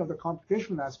thinking of the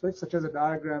computational aspects, such as the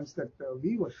diagrams that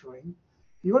we were showing,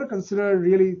 you want to consider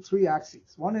really three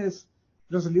axes. One is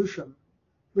resolution,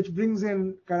 which brings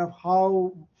in kind of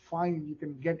how fine you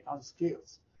can get on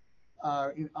scales,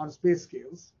 on space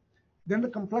scales. Then the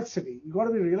complexity. You got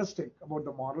to be realistic about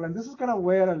the model, and this is kind of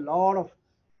where a lot of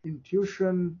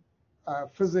intuition,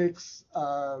 physics,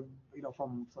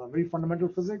 from very fundamental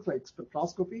physics like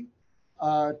spectroscopy,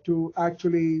 to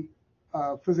actually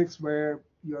physics where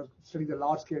you're studying the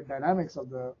large-scale dynamics of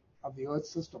the Earth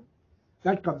system.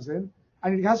 That comes in,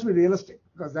 and it has to be realistic,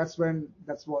 because that's when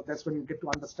you get to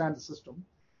understand the system.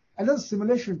 And then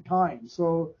simulation time.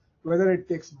 So whether it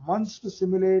takes months to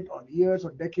simulate, or years,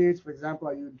 or decades. For example,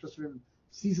 are you interested in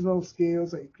seasonal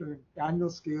scales, are you interested in annual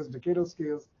scales, decadal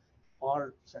scales,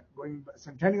 or going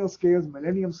centennial scales,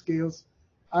 millennium scales?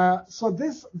 So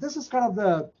this is kind of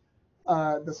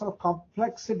the sort of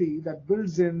complexity that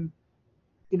builds in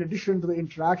addition to the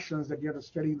interactions that you have to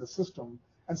study in the system,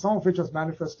 and some of which was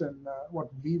manifest in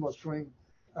what V was showing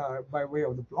by way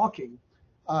of the blocking.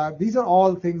 These are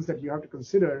all things that you have to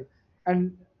consider.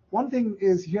 And one thing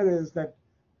is that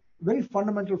very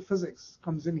fundamental physics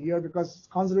comes in here, because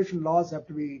conservation laws have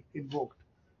to be invoked.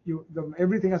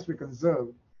 Everything has to be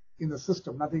conserved in the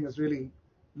system. Nothing is really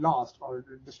lost or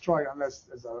destroyed unless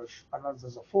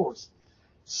there's a force.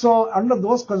 So under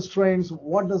those constraints,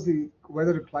 what does the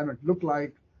weather and climate look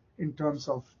like in terms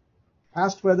of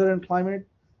past weather and climate,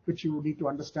 which you need to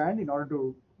understand in order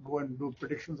to go and do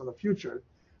predictions of the future?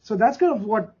 So that's kind of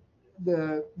what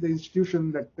the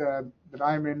institution that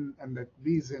I'm in and that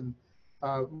V's in,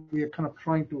 we are kind of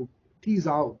trying to tease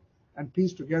out and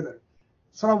piece together.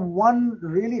 Sort of one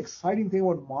really exciting thing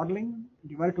about modeling,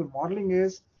 numerical modeling,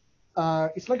 is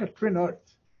it's like a twin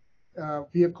Earth.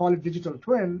 We call it digital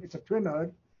twin. It's a twin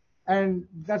Earth, and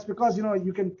that's because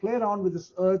you can play around with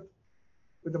this Earth,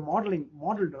 with the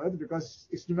modeled Earth, because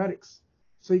it's numerics.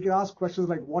 So you can ask questions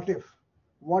like, what if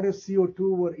CO2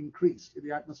 were increased in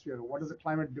the atmosphere? What does the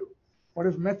climate do? What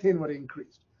if methane were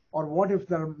increased? Or what if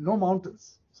there are no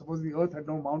mountains? Suppose the Earth had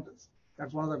no mountains.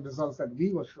 That's one of the results that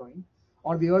we were showing.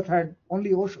 Or the Earth had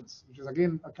only oceans, which is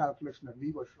again a calculation that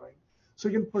we were showing. So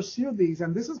you can pursue these,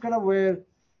 and this is kind of where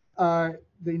the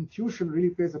intuition really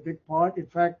plays a big part. In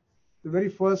fact, the very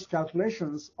first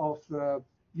calculations of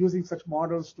using such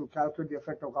models to calculate the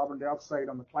effect of carbon dioxide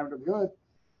on the climate of the Earth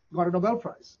got a Nobel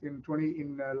Prize in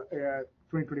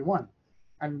 2021.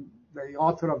 And the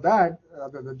author of that,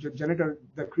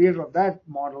 the creator of that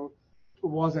model,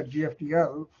 was at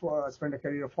GFDL spent a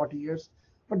career of 40 years.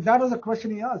 But that was a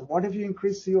question he asked: what if you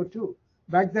increase CO2?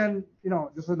 Back then,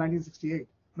 this was 1968.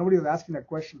 Nobody was asking that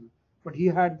question, but he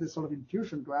had this sort of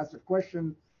intuition to ask that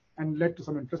question, and led to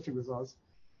some interesting results.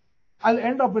 I'll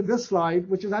end up with this slide,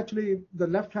 which is actually the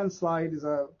left-hand slide is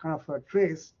a kind of a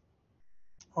trace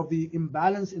of the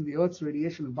imbalance in the Earth's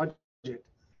radiation budget.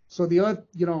 So the Earth,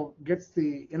 gets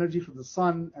the energy from the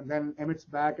sun and then emits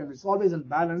back, and it's always in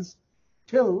balance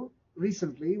till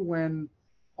recently when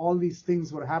all these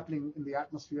things were happening in the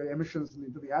atmosphere, emissions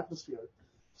into the atmosphere.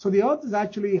 So the Earth is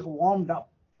actually warmed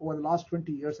up over the last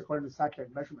 20 years according to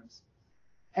satellite measurements.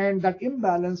 And that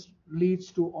imbalance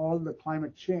leads to all the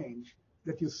climate change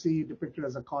that you see depicted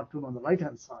as a cartoon on the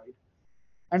right-hand side.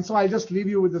 And so I'll just leave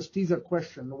you with this teaser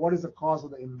question. What is the cause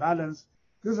of the imbalance?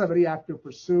 This is a very active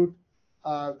pursuit.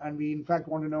 And we, in fact,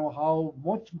 want to know how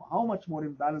much more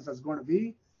imbalance there's going to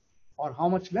be, or how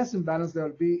much less imbalance there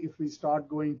will be if we start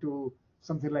going to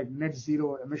something like net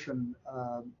zero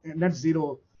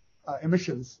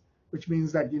emissions, which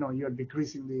means that you're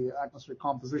decreasing the atmospheric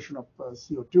composition of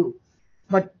CO2.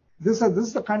 But this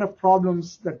is the kind of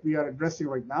problems that we are addressing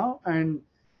right now. And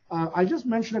I just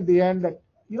mentioned at the end that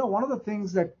one of the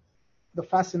things that the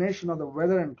fascination of the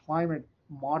weather and climate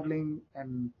modeling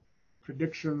and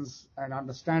predictions and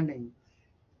understanding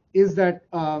is that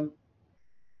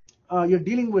you're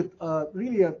dealing with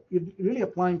you're really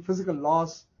applying physical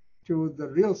laws to the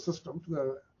real system,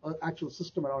 to the actual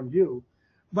system around you.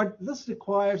 But this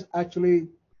requires actually,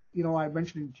 I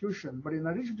mentioned intuition, but in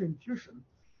addition to intuition,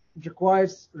 it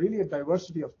requires really a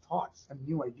diversity of thoughts and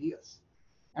new ideas.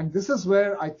 And this is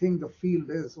where I think the field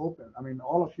is open. I mean,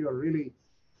 all of you are really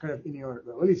kind of in the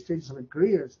early stages of your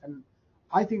careers. And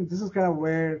I think this is kind of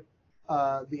where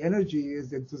the energy is,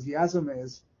 the enthusiasm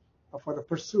is for the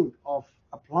pursuit of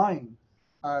applying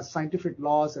scientific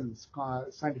laws and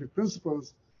scientific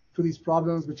principles to these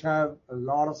problems, which have a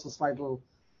lot of societal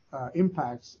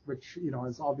impacts, which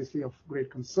is obviously of great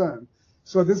concern.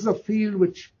 So this is a field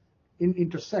which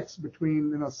intersects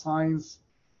between science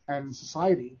and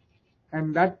society,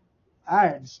 and that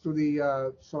adds to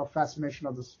the sort of fascination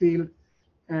of this field.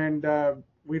 And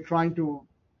we're trying to,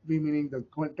 meaning the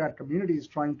entire community is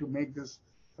trying to make this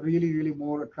really, really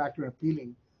more attractive and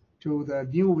appealing to the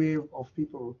new wave of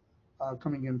people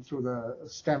coming in through the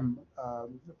STEM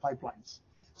pipelines.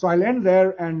 So I'll end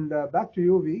there, and back to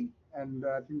you, V. And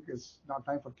I think it's now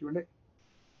time for Q&A.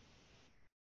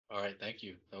 All right, thank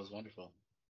you. That was wonderful.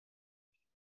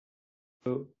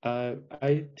 So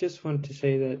I just want to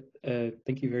say that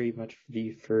thank you very much,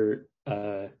 V, for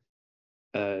the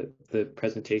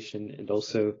presentation, and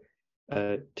also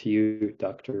to you,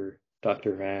 Dr.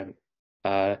 Ram.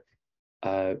 I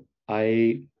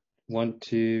want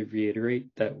to reiterate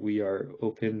that we are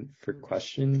open for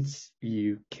questions.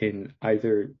 You can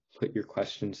either put your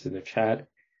questions in the chat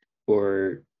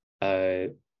or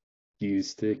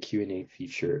use the Q&A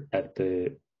feature at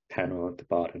the panel at the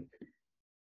bottom.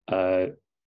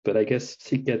 But I guess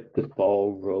to get the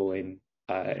ball rolling,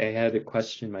 I had a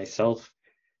question myself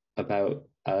about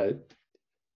the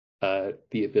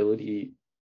ability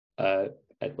at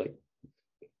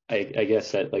I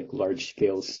guess at large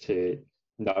scales to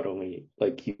not only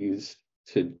use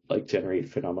to generate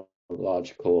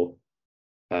phenomenological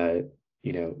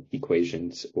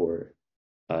equations or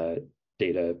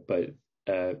data, but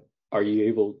are you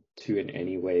able to in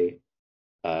any way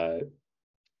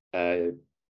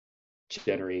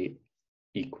generate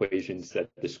equations that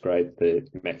describe the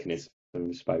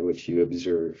mechanisms by which you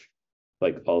observe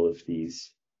all of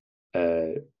these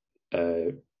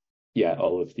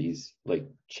all of these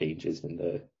changes in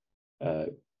the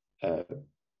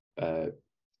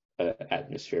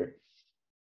atmosphere?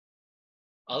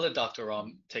 I'll let Dr.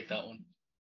 Ram take that one.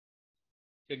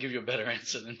 He'll give you a better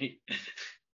answer than me.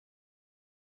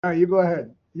 You go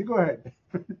ahead. You go ahead.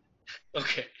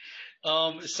 Okay.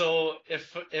 So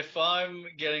if I'm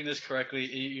getting this correctly,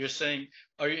 you're saying,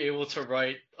 are you able to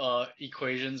write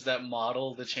equations that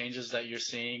model the changes that you're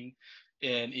seeing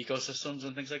in ecosystems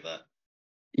and things like that?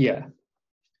 Yeah.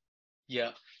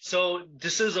 Yeah. So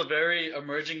this is a very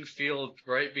emerging field,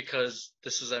 right? Because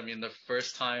this is, the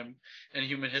first time in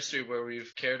human history where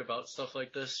we've cared about stuff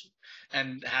like this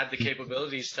and had the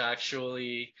capabilities to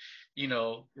actually,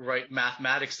 write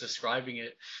mathematics describing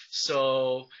it.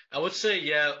 So I would say,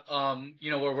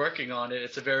 we're working on it.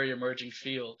 It's a very emerging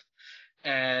field.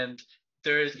 And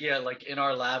there's, in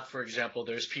our lab, for example,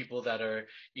 there's people that are,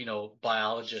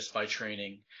 biologists by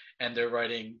training, and they're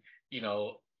writing,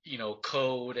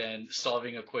 code and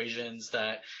solving equations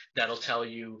that'll tell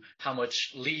you how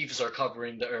much leaves are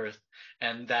covering the earth,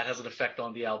 and that has an effect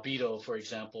on the albedo, for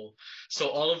example. So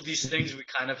all of these things we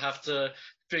kind of have to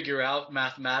figure out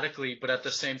mathematically, but at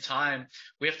the same time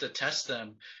we have to test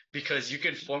them, because you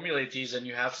can formulate these and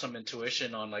you have some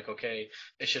intuition on okay,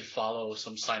 it should follow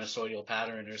some sinusoidal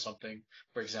pattern or something,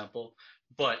 for example,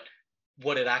 but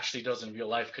what it actually does in real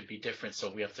life could be different.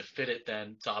 So we have to fit it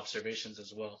then to observations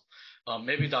as well.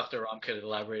 Maybe Dr. Ram could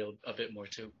elaborate a bit more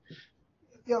too.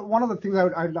 Yeah, one of the things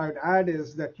I'd add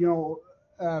is that,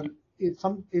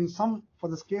 for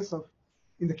this case of,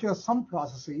 in the case of some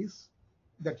processes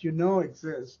that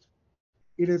exist,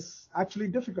 it is actually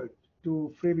difficult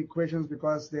to frame equations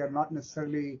because they are not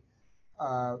necessarily,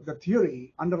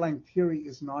 underlying theory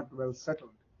is not well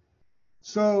settled.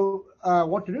 So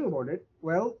what to do about it?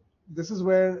 Well, this is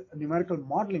where numerical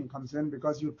modeling comes in,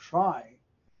 because you try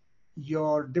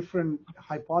your different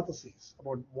hypotheses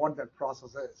about what that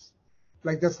process is.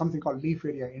 Like there's something called leaf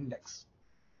area index.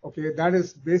 Okay, that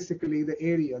is basically the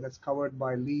area that's covered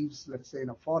by leaves, let's say in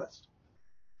a forest.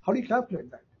 How do you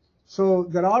calculate that? So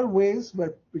there are ways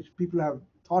which people have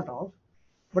thought of,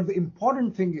 but the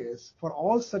important thing is for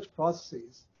all such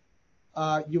processes,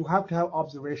 you have to have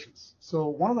observations. So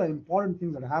one of the important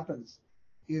things that happens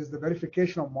is the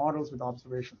verification of models with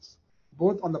observations,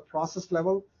 both on the process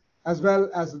level as well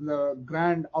as in the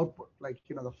grand output, like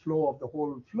the flow of the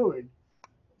whole fluid.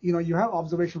 You have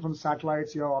observation from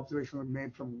satellites, you have observation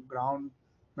made from ground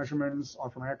measurements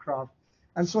or from aircraft.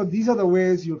 And so these are the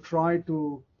ways you try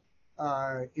to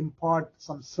impart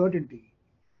some certainty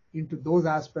into those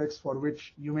aspects for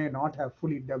which you may not have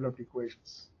fully developed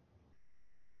equations.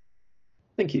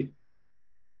 Thank you.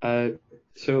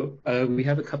 So we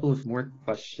have a couple of more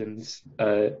questions.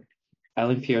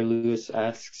 Alan Pierre Lewis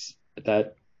asks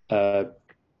that,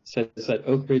 says that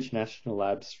Oak Ridge National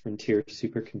Lab's Frontier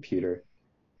supercomputer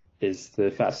is the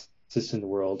fastest in the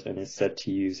world and is set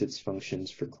to use its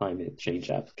functions for climate change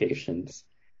applications.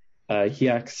 He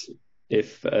asks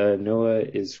if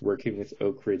NOAA is working with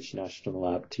Oak Ridge National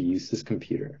Lab to use this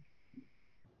computer.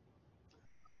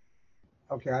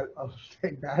 Okay, I'll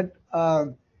take that.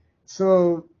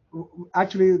 So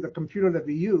actually, the computer that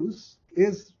we use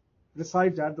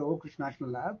resides at the Oak Ridge National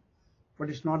Lab, but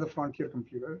it's not the Frontier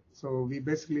computer. So we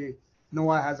basically,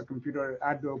 NOAA has a computer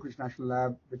at the Oak Ridge National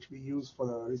Lab, which we use for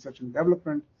the research and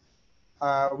development.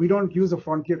 We don't use a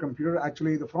Frontier computer.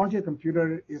 Actually, the Frontier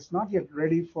computer is not yet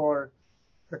ready for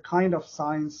the kind of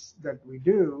science that we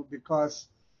do, because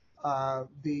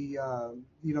the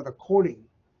coding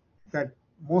that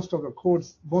most of the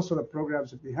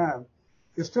programs that we have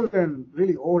is still in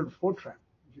really old Fortran.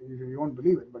 You won't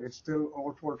believe it, but it's still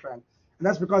old Fortran. And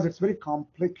that's because it's very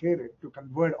complicated to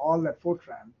convert all that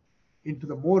Fortran into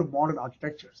the more modern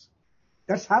architectures.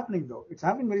 That's happening though. It's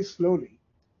happening very slowly.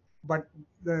 But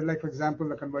like, for example,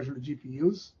 the conversion to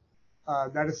GPUs,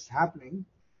 that is happening.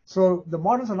 So the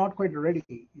models are not quite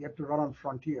ready yet to run on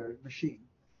Frontier machine.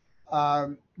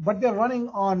 But they're running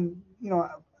on,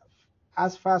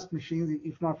 as fast machines,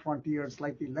 if not Frontier,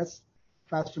 slightly less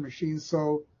faster machines.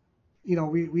 So,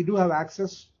 we do have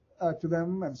access to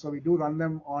them, and so we do run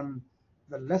them on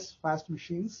the less fast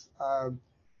machines.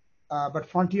 But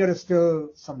Frontier is still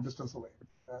some distance away,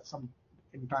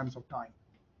 in terms of time.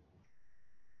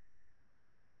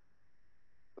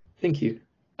 Thank you.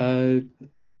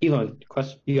 Elon,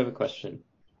 you have a question.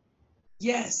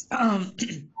 Yes.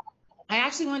 I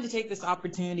actually wanted to take this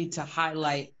opportunity to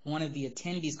highlight one of the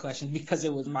attendees' questions because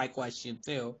it was my question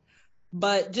too.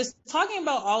 But just talking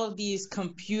about all of these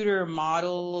computer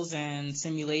models and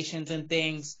simulations and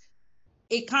things,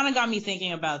 it kind of got me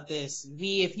thinking about this.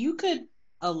 V, if you could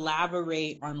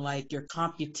elaborate on like your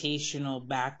computational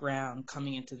background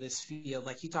coming into this field,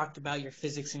 like you talked about your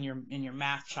physics and your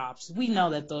math chops. We know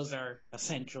that those are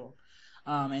essential.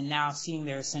 And now seeing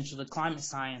they're essential to climate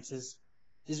science is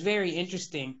very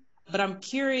interesting. But I'm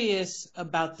curious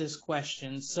about this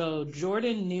question. So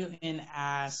Jordan Newton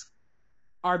asked,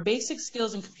 are basic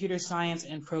skills in computer science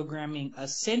and programming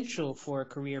essential for a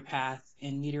career path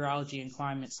in meteorology and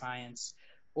climate science,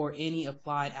 or any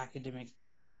applied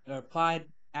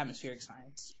atmospheric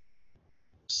science?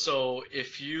 So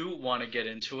if you want to get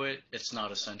into it, it's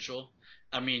not essential.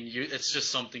 I mean, it's just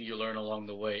something you learn along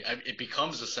the way. It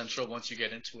becomes essential once you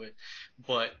get into it.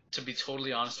 But to be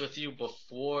totally honest with you,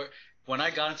 when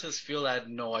I got into this field, I had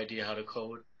no idea how to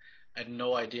code. I had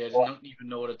no idea. I didn't even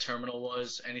know what a terminal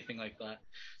was, anything like that.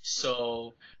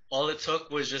 So all it took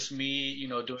was just me,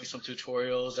 doing some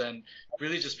tutorials and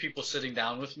really just people sitting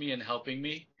down with me and helping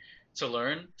me to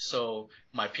learn. So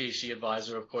my PhD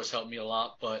advisor, of course, helped me a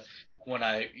lot. But when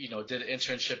I, did an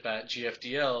internship at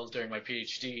GFDL during my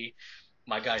PhD,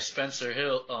 my guy Spencer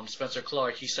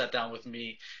Clark, he sat down with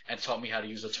me and taught me how to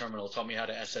use a terminal, taught me how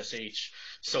to SSH.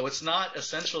 So it's not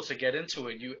essential to get into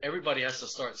it. Everybody has to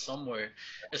start somewhere.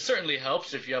 It certainly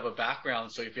helps if you have a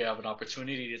background. So if you have an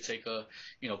opportunity to take a,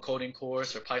 coding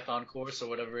course or Python course or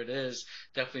whatever it is,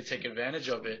 definitely take advantage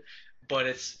of it. but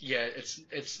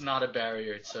it's not a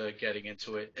barrier to getting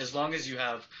into it. As long as you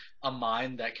have a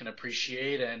mind that can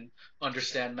appreciate and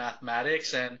understand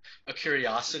mathematics and a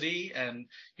curiosity and,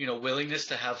 willingness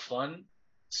to have fun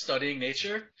studying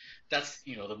nature, that's,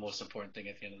 the most important thing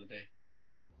at the end of the day.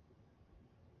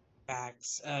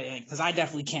 Facts, because I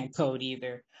definitely can't code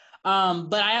either.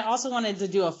 But I also wanted to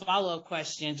do a follow-up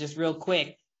question, just real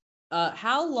quick.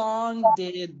 How long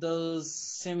did those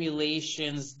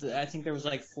simulations, I think there was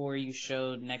like 4 you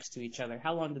showed next to each other.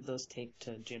 How long did those take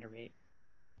to generate?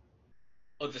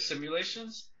 Oh, the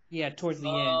simulations? Yeah, towards the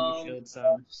end you showed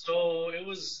some. So it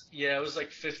was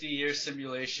like 50-year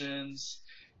simulations.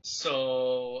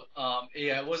 So,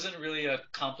 yeah, it wasn't really a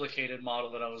complicated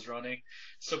model that I was running.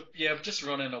 So, yeah, just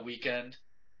run in a weekend,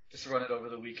 just run it over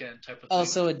the weekend type of Oh, thing.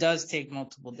 so it does take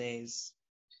multiple days.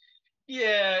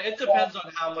 Yeah, it depends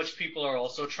on how much people are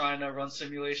also trying to run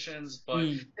simulations, but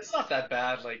Mm. it's not that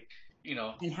bad. Like, you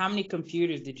know, And how many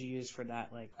computers did you use for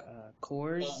that? Like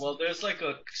cores? well, there's like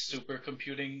a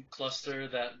supercomputing cluster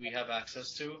that we have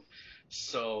access to.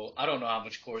 So I don't know how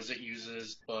much cores it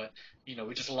uses, but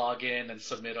we just log in and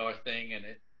submit our thing and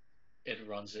it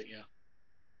runs it, yeah.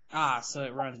 Ah, so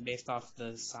it runs based off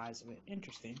the size of it.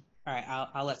 Interesting. All right,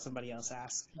 I'll let somebody else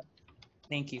ask.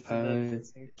 Thank you for the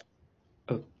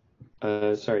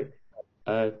answer. Sorry.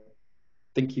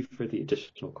 Thank you for the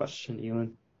additional question,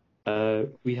 Elon.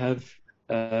 We have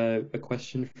a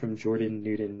question from Jordan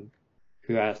Newton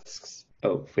who asks,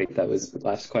 oh, wait, that was the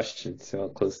last question, so I'll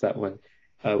close that one.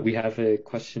 We have a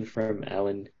question from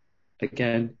Alan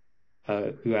again,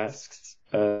 who asks,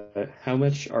 how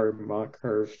much are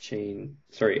Markov chains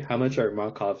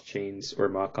or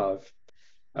Markov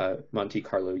Monte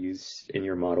Carlo used in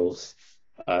your models?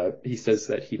 He says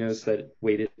that he knows that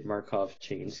weighted Markov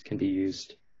chains can be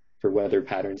used for weather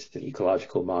patterns in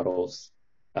ecological models.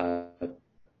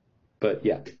 But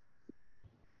yeah.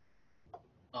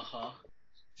 Uh-huh.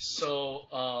 So,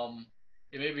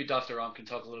 yeah, maybe Dr. Ram can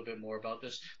talk a little bit more about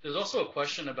this. There's also a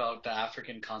question about the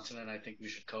African continent I think we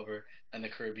should cover and the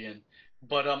Caribbean.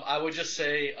 But I would just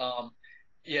say,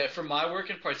 yeah, for my work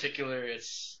in particular,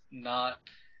 it's not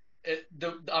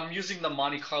I'm using the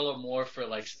Monte Carlo more for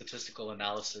like statistical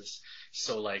analysis,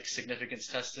 so like significance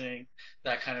testing,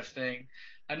 that kind of thing.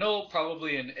 I know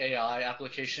probably in AI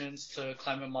applications to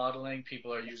climate modeling,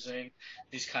 people are using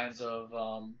these kinds of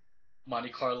Monte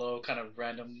Carlo kind of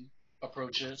random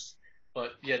approaches.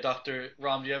 But yeah, Dr.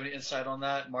 Ram, do you have any insight on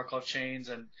that? Markov chains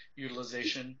and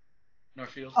utilization in our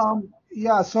field?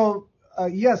 Yeah, so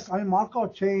yes, I mean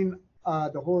Markov chain,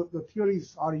 the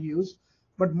theories are used,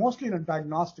 but mostly in a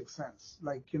diagnostic sense.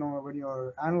 Like when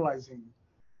you're analyzing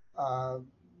uh,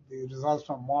 the results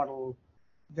from a model,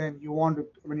 then you want to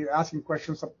when you're asking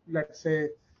questions of, let's say,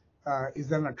 is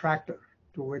there an attractor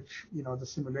to which the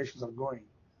simulations are going,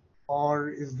 or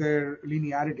is there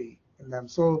linearity in them?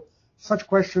 So such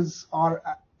questions are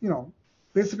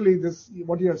basically this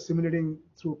what you're simulating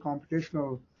through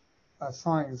computational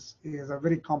science is a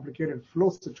very complicated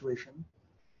flow situation.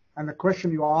 And the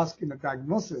question you ask in the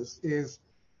diagnosis is,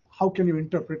 how can you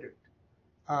interpret it?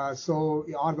 So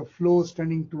are the flows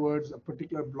tending towards a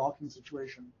particular blocking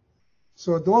situation?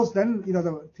 So those then,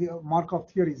 the Markov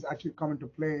theories actually come into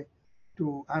play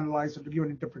to analyze or to give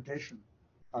an interpretation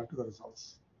to the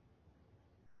results.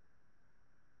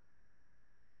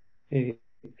 Hey,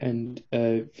 and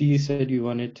V said you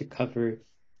wanted to cover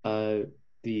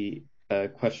the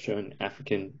question on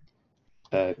African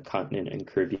continent and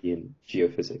Caribbean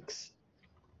geophysics.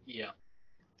 Yeah.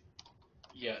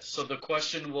 Yeah. So the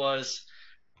question was,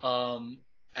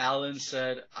 Alan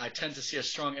said, I tend to see a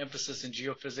strong emphasis in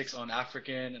geophysics on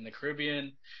African and the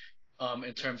Caribbean,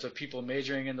 in terms of people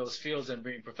majoring in those fields and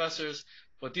being professors,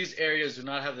 but these areas do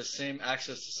not have the same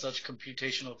access to such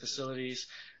computational facilities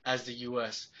as the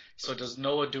US. So does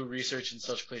NOAA do research in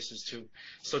such places too?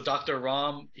 So Dr.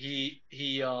 Ram, he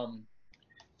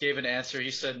gave an answer.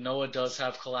 He said NOAA does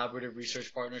have collaborative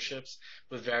research partnerships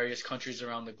with various countries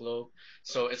around the globe.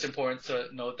 So it's important to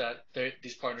note that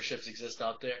these partnerships exist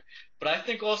out there. But I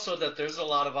think also that there's a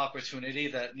lot of opportunity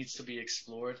that needs to be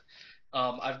explored.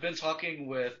 I've been talking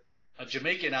with a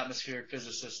Jamaican atmospheric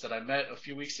physicist that I met a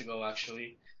few weeks ago,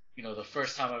 actually. The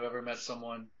first time I've ever met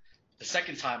someone, the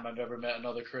second time I've ever met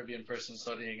another Caribbean person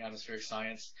studying atmospheric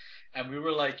science. And we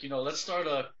were like, let's start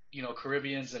a,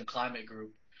 Caribbeans and climate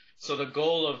group. So the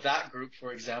goal of that group,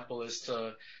 for example,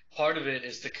 part of it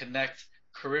is to connect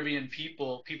Caribbean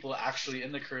people actually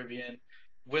in the Caribbean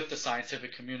with the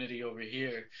scientific community over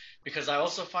here. Because I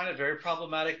also find it very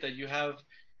problematic that you have,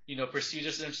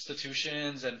 prestigious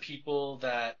institutions and people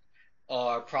that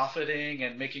are profiting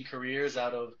and making careers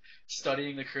out of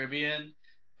studying the Caribbean,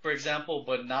 for example,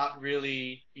 but not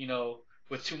really,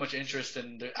 with too much interest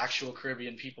in the actual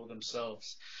Caribbean people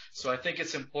themselves. So I think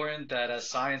it's important that as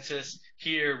scientists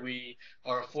here, we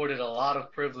are afforded a lot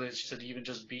of privilege to even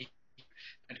just be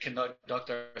and conduct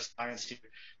our science here.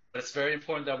 But it's very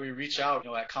important that we reach out,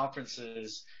 at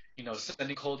conferences,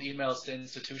 sending cold emails to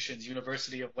institutions.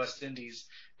 University of West Indies,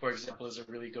 for example, is a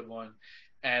really good one,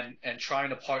 and trying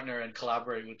to partner and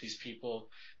collaborate with these people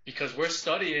because we're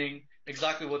studying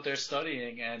exactly what they're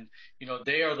studying, and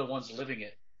they are the ones living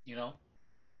it.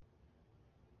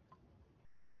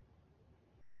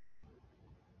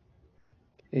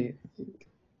 Okay.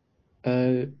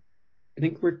 I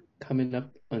think we're coming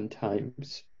up on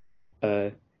times.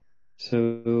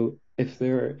 So if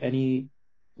there are any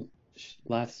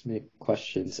last minute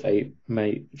questions, I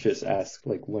might just ask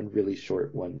like one really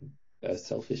short one,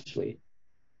 selfishly.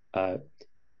 I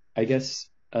guess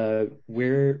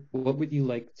what would you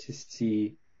like to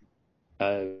see,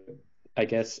 I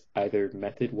guess either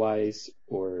method-wise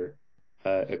or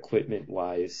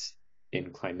equipment-wise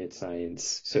in climate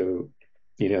science? So,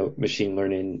 machine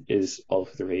learning is all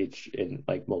of the rage in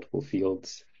like multiple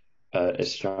fields.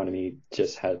 Astronomy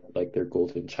just had like their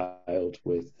golden child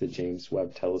with the James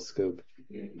Webb Telescope.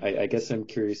 I guess I'm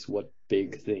curious, what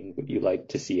big thing would you like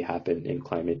to see happen in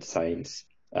climate science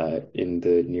in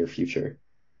the near future?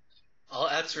 I'll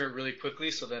answer it really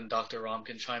quickly so then Dr. Ram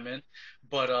can chime in.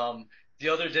 But the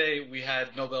other day we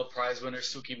had Nobel Prize winner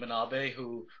Suki Manabe,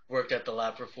 who worked at the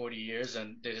lab for 40 years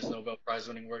and did his Nobel Prize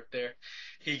winning work there.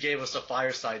 He gave us a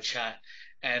fireside chat,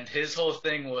 and his whole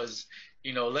thing was,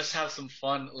 let's have some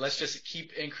fun. Let's just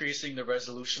keep increasing the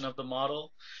resolution of the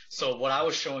model. So what I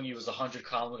was showing you was a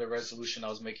 100-kilometer resolution. I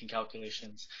was making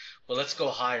calculations. Well, let's go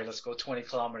higher. Let's go 20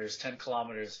 kilometers, 10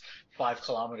 kilometers, 5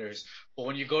 kilometers. But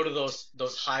when you go to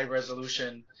those high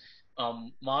resolution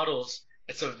models,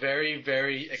 it's a very,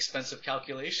 very expensive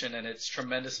calculation, and it's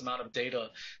tremendous amount of data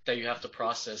that you have to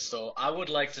process. So I would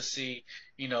like to see,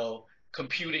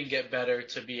 computing get better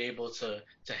to be able to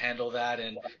handle that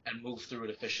and move through it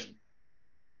efficiently.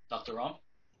 Dr. Ram?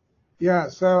 Yeah,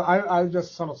 so I'll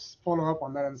just sort of follow up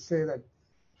on that and say that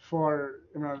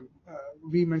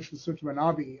we mentioned Suki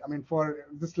Manabe. I mean,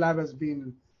 this lab has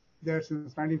been there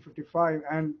since 1955,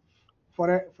 and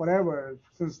forever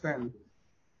since then,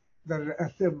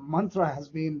 the mantra has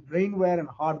been brainware and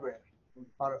hardware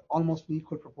are almost in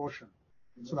equal proportion.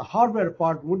 So the hardware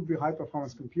part would be high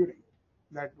performance computing,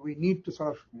 that we need to sort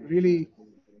of really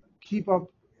keep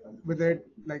up with it.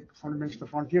 Like someone mentioned the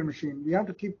frontier machine, we have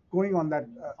to keep going on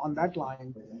that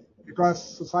line,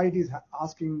 because society is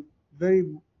asking very,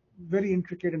 very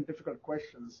intricate and difficult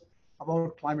questions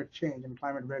about climate change and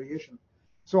climate variation.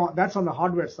 So that's on the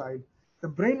hardware side. The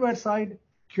brainware side,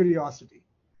 curiosity.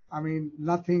 I mean,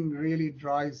 nothing really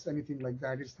drives anything like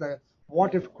that. It's the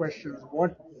what if questions.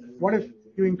 What if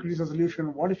you increase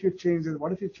resolution? What if you change this?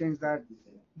 What if you change that?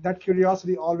 That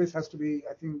curiosity always has to be,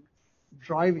 I think, a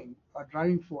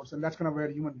driving force, and that's kind of where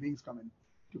human beings come in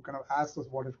to kind of ask those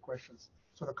what if questions.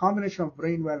 So the combination of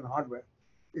brainware and hardware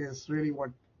is really what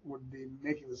would be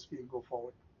making this field go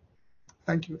forward.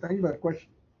 Thank you. Thank you for that question.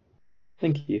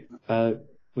 Thank you.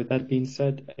 With that being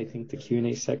said, I think the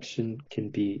Q&A section can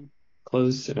be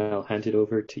closed, and I'll hand it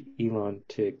over to Elon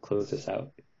to close us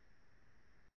out.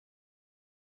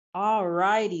 All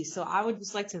righty. So I would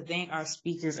just like to thank our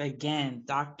speakers again,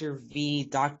 Dr. V,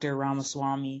 Dr.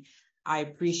 Ramaswamy. I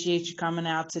appreciate you coming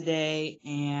out today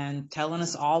and telling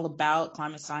us all about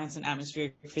climate science and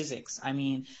atmospheric physics. I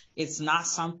mean, it's not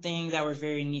something that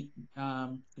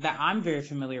that I'm very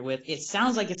familiar with. It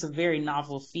sounds like it's a very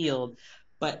novel field,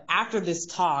 but after this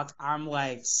talk, I'm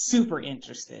like super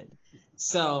interested.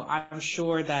 So I'm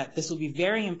sure that this will be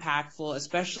very impactful,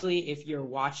 especially if you're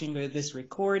watching this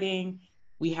recording.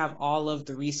 We have all of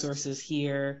the resources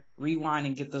here. Rewind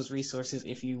and get those resources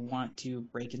if you want to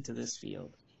break into this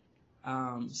field.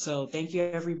 So thank you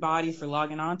everybody for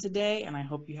logging on today, and I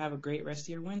hope you have a great rest of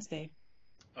your Wednesday.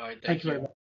 All right, thank you. Very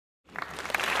much.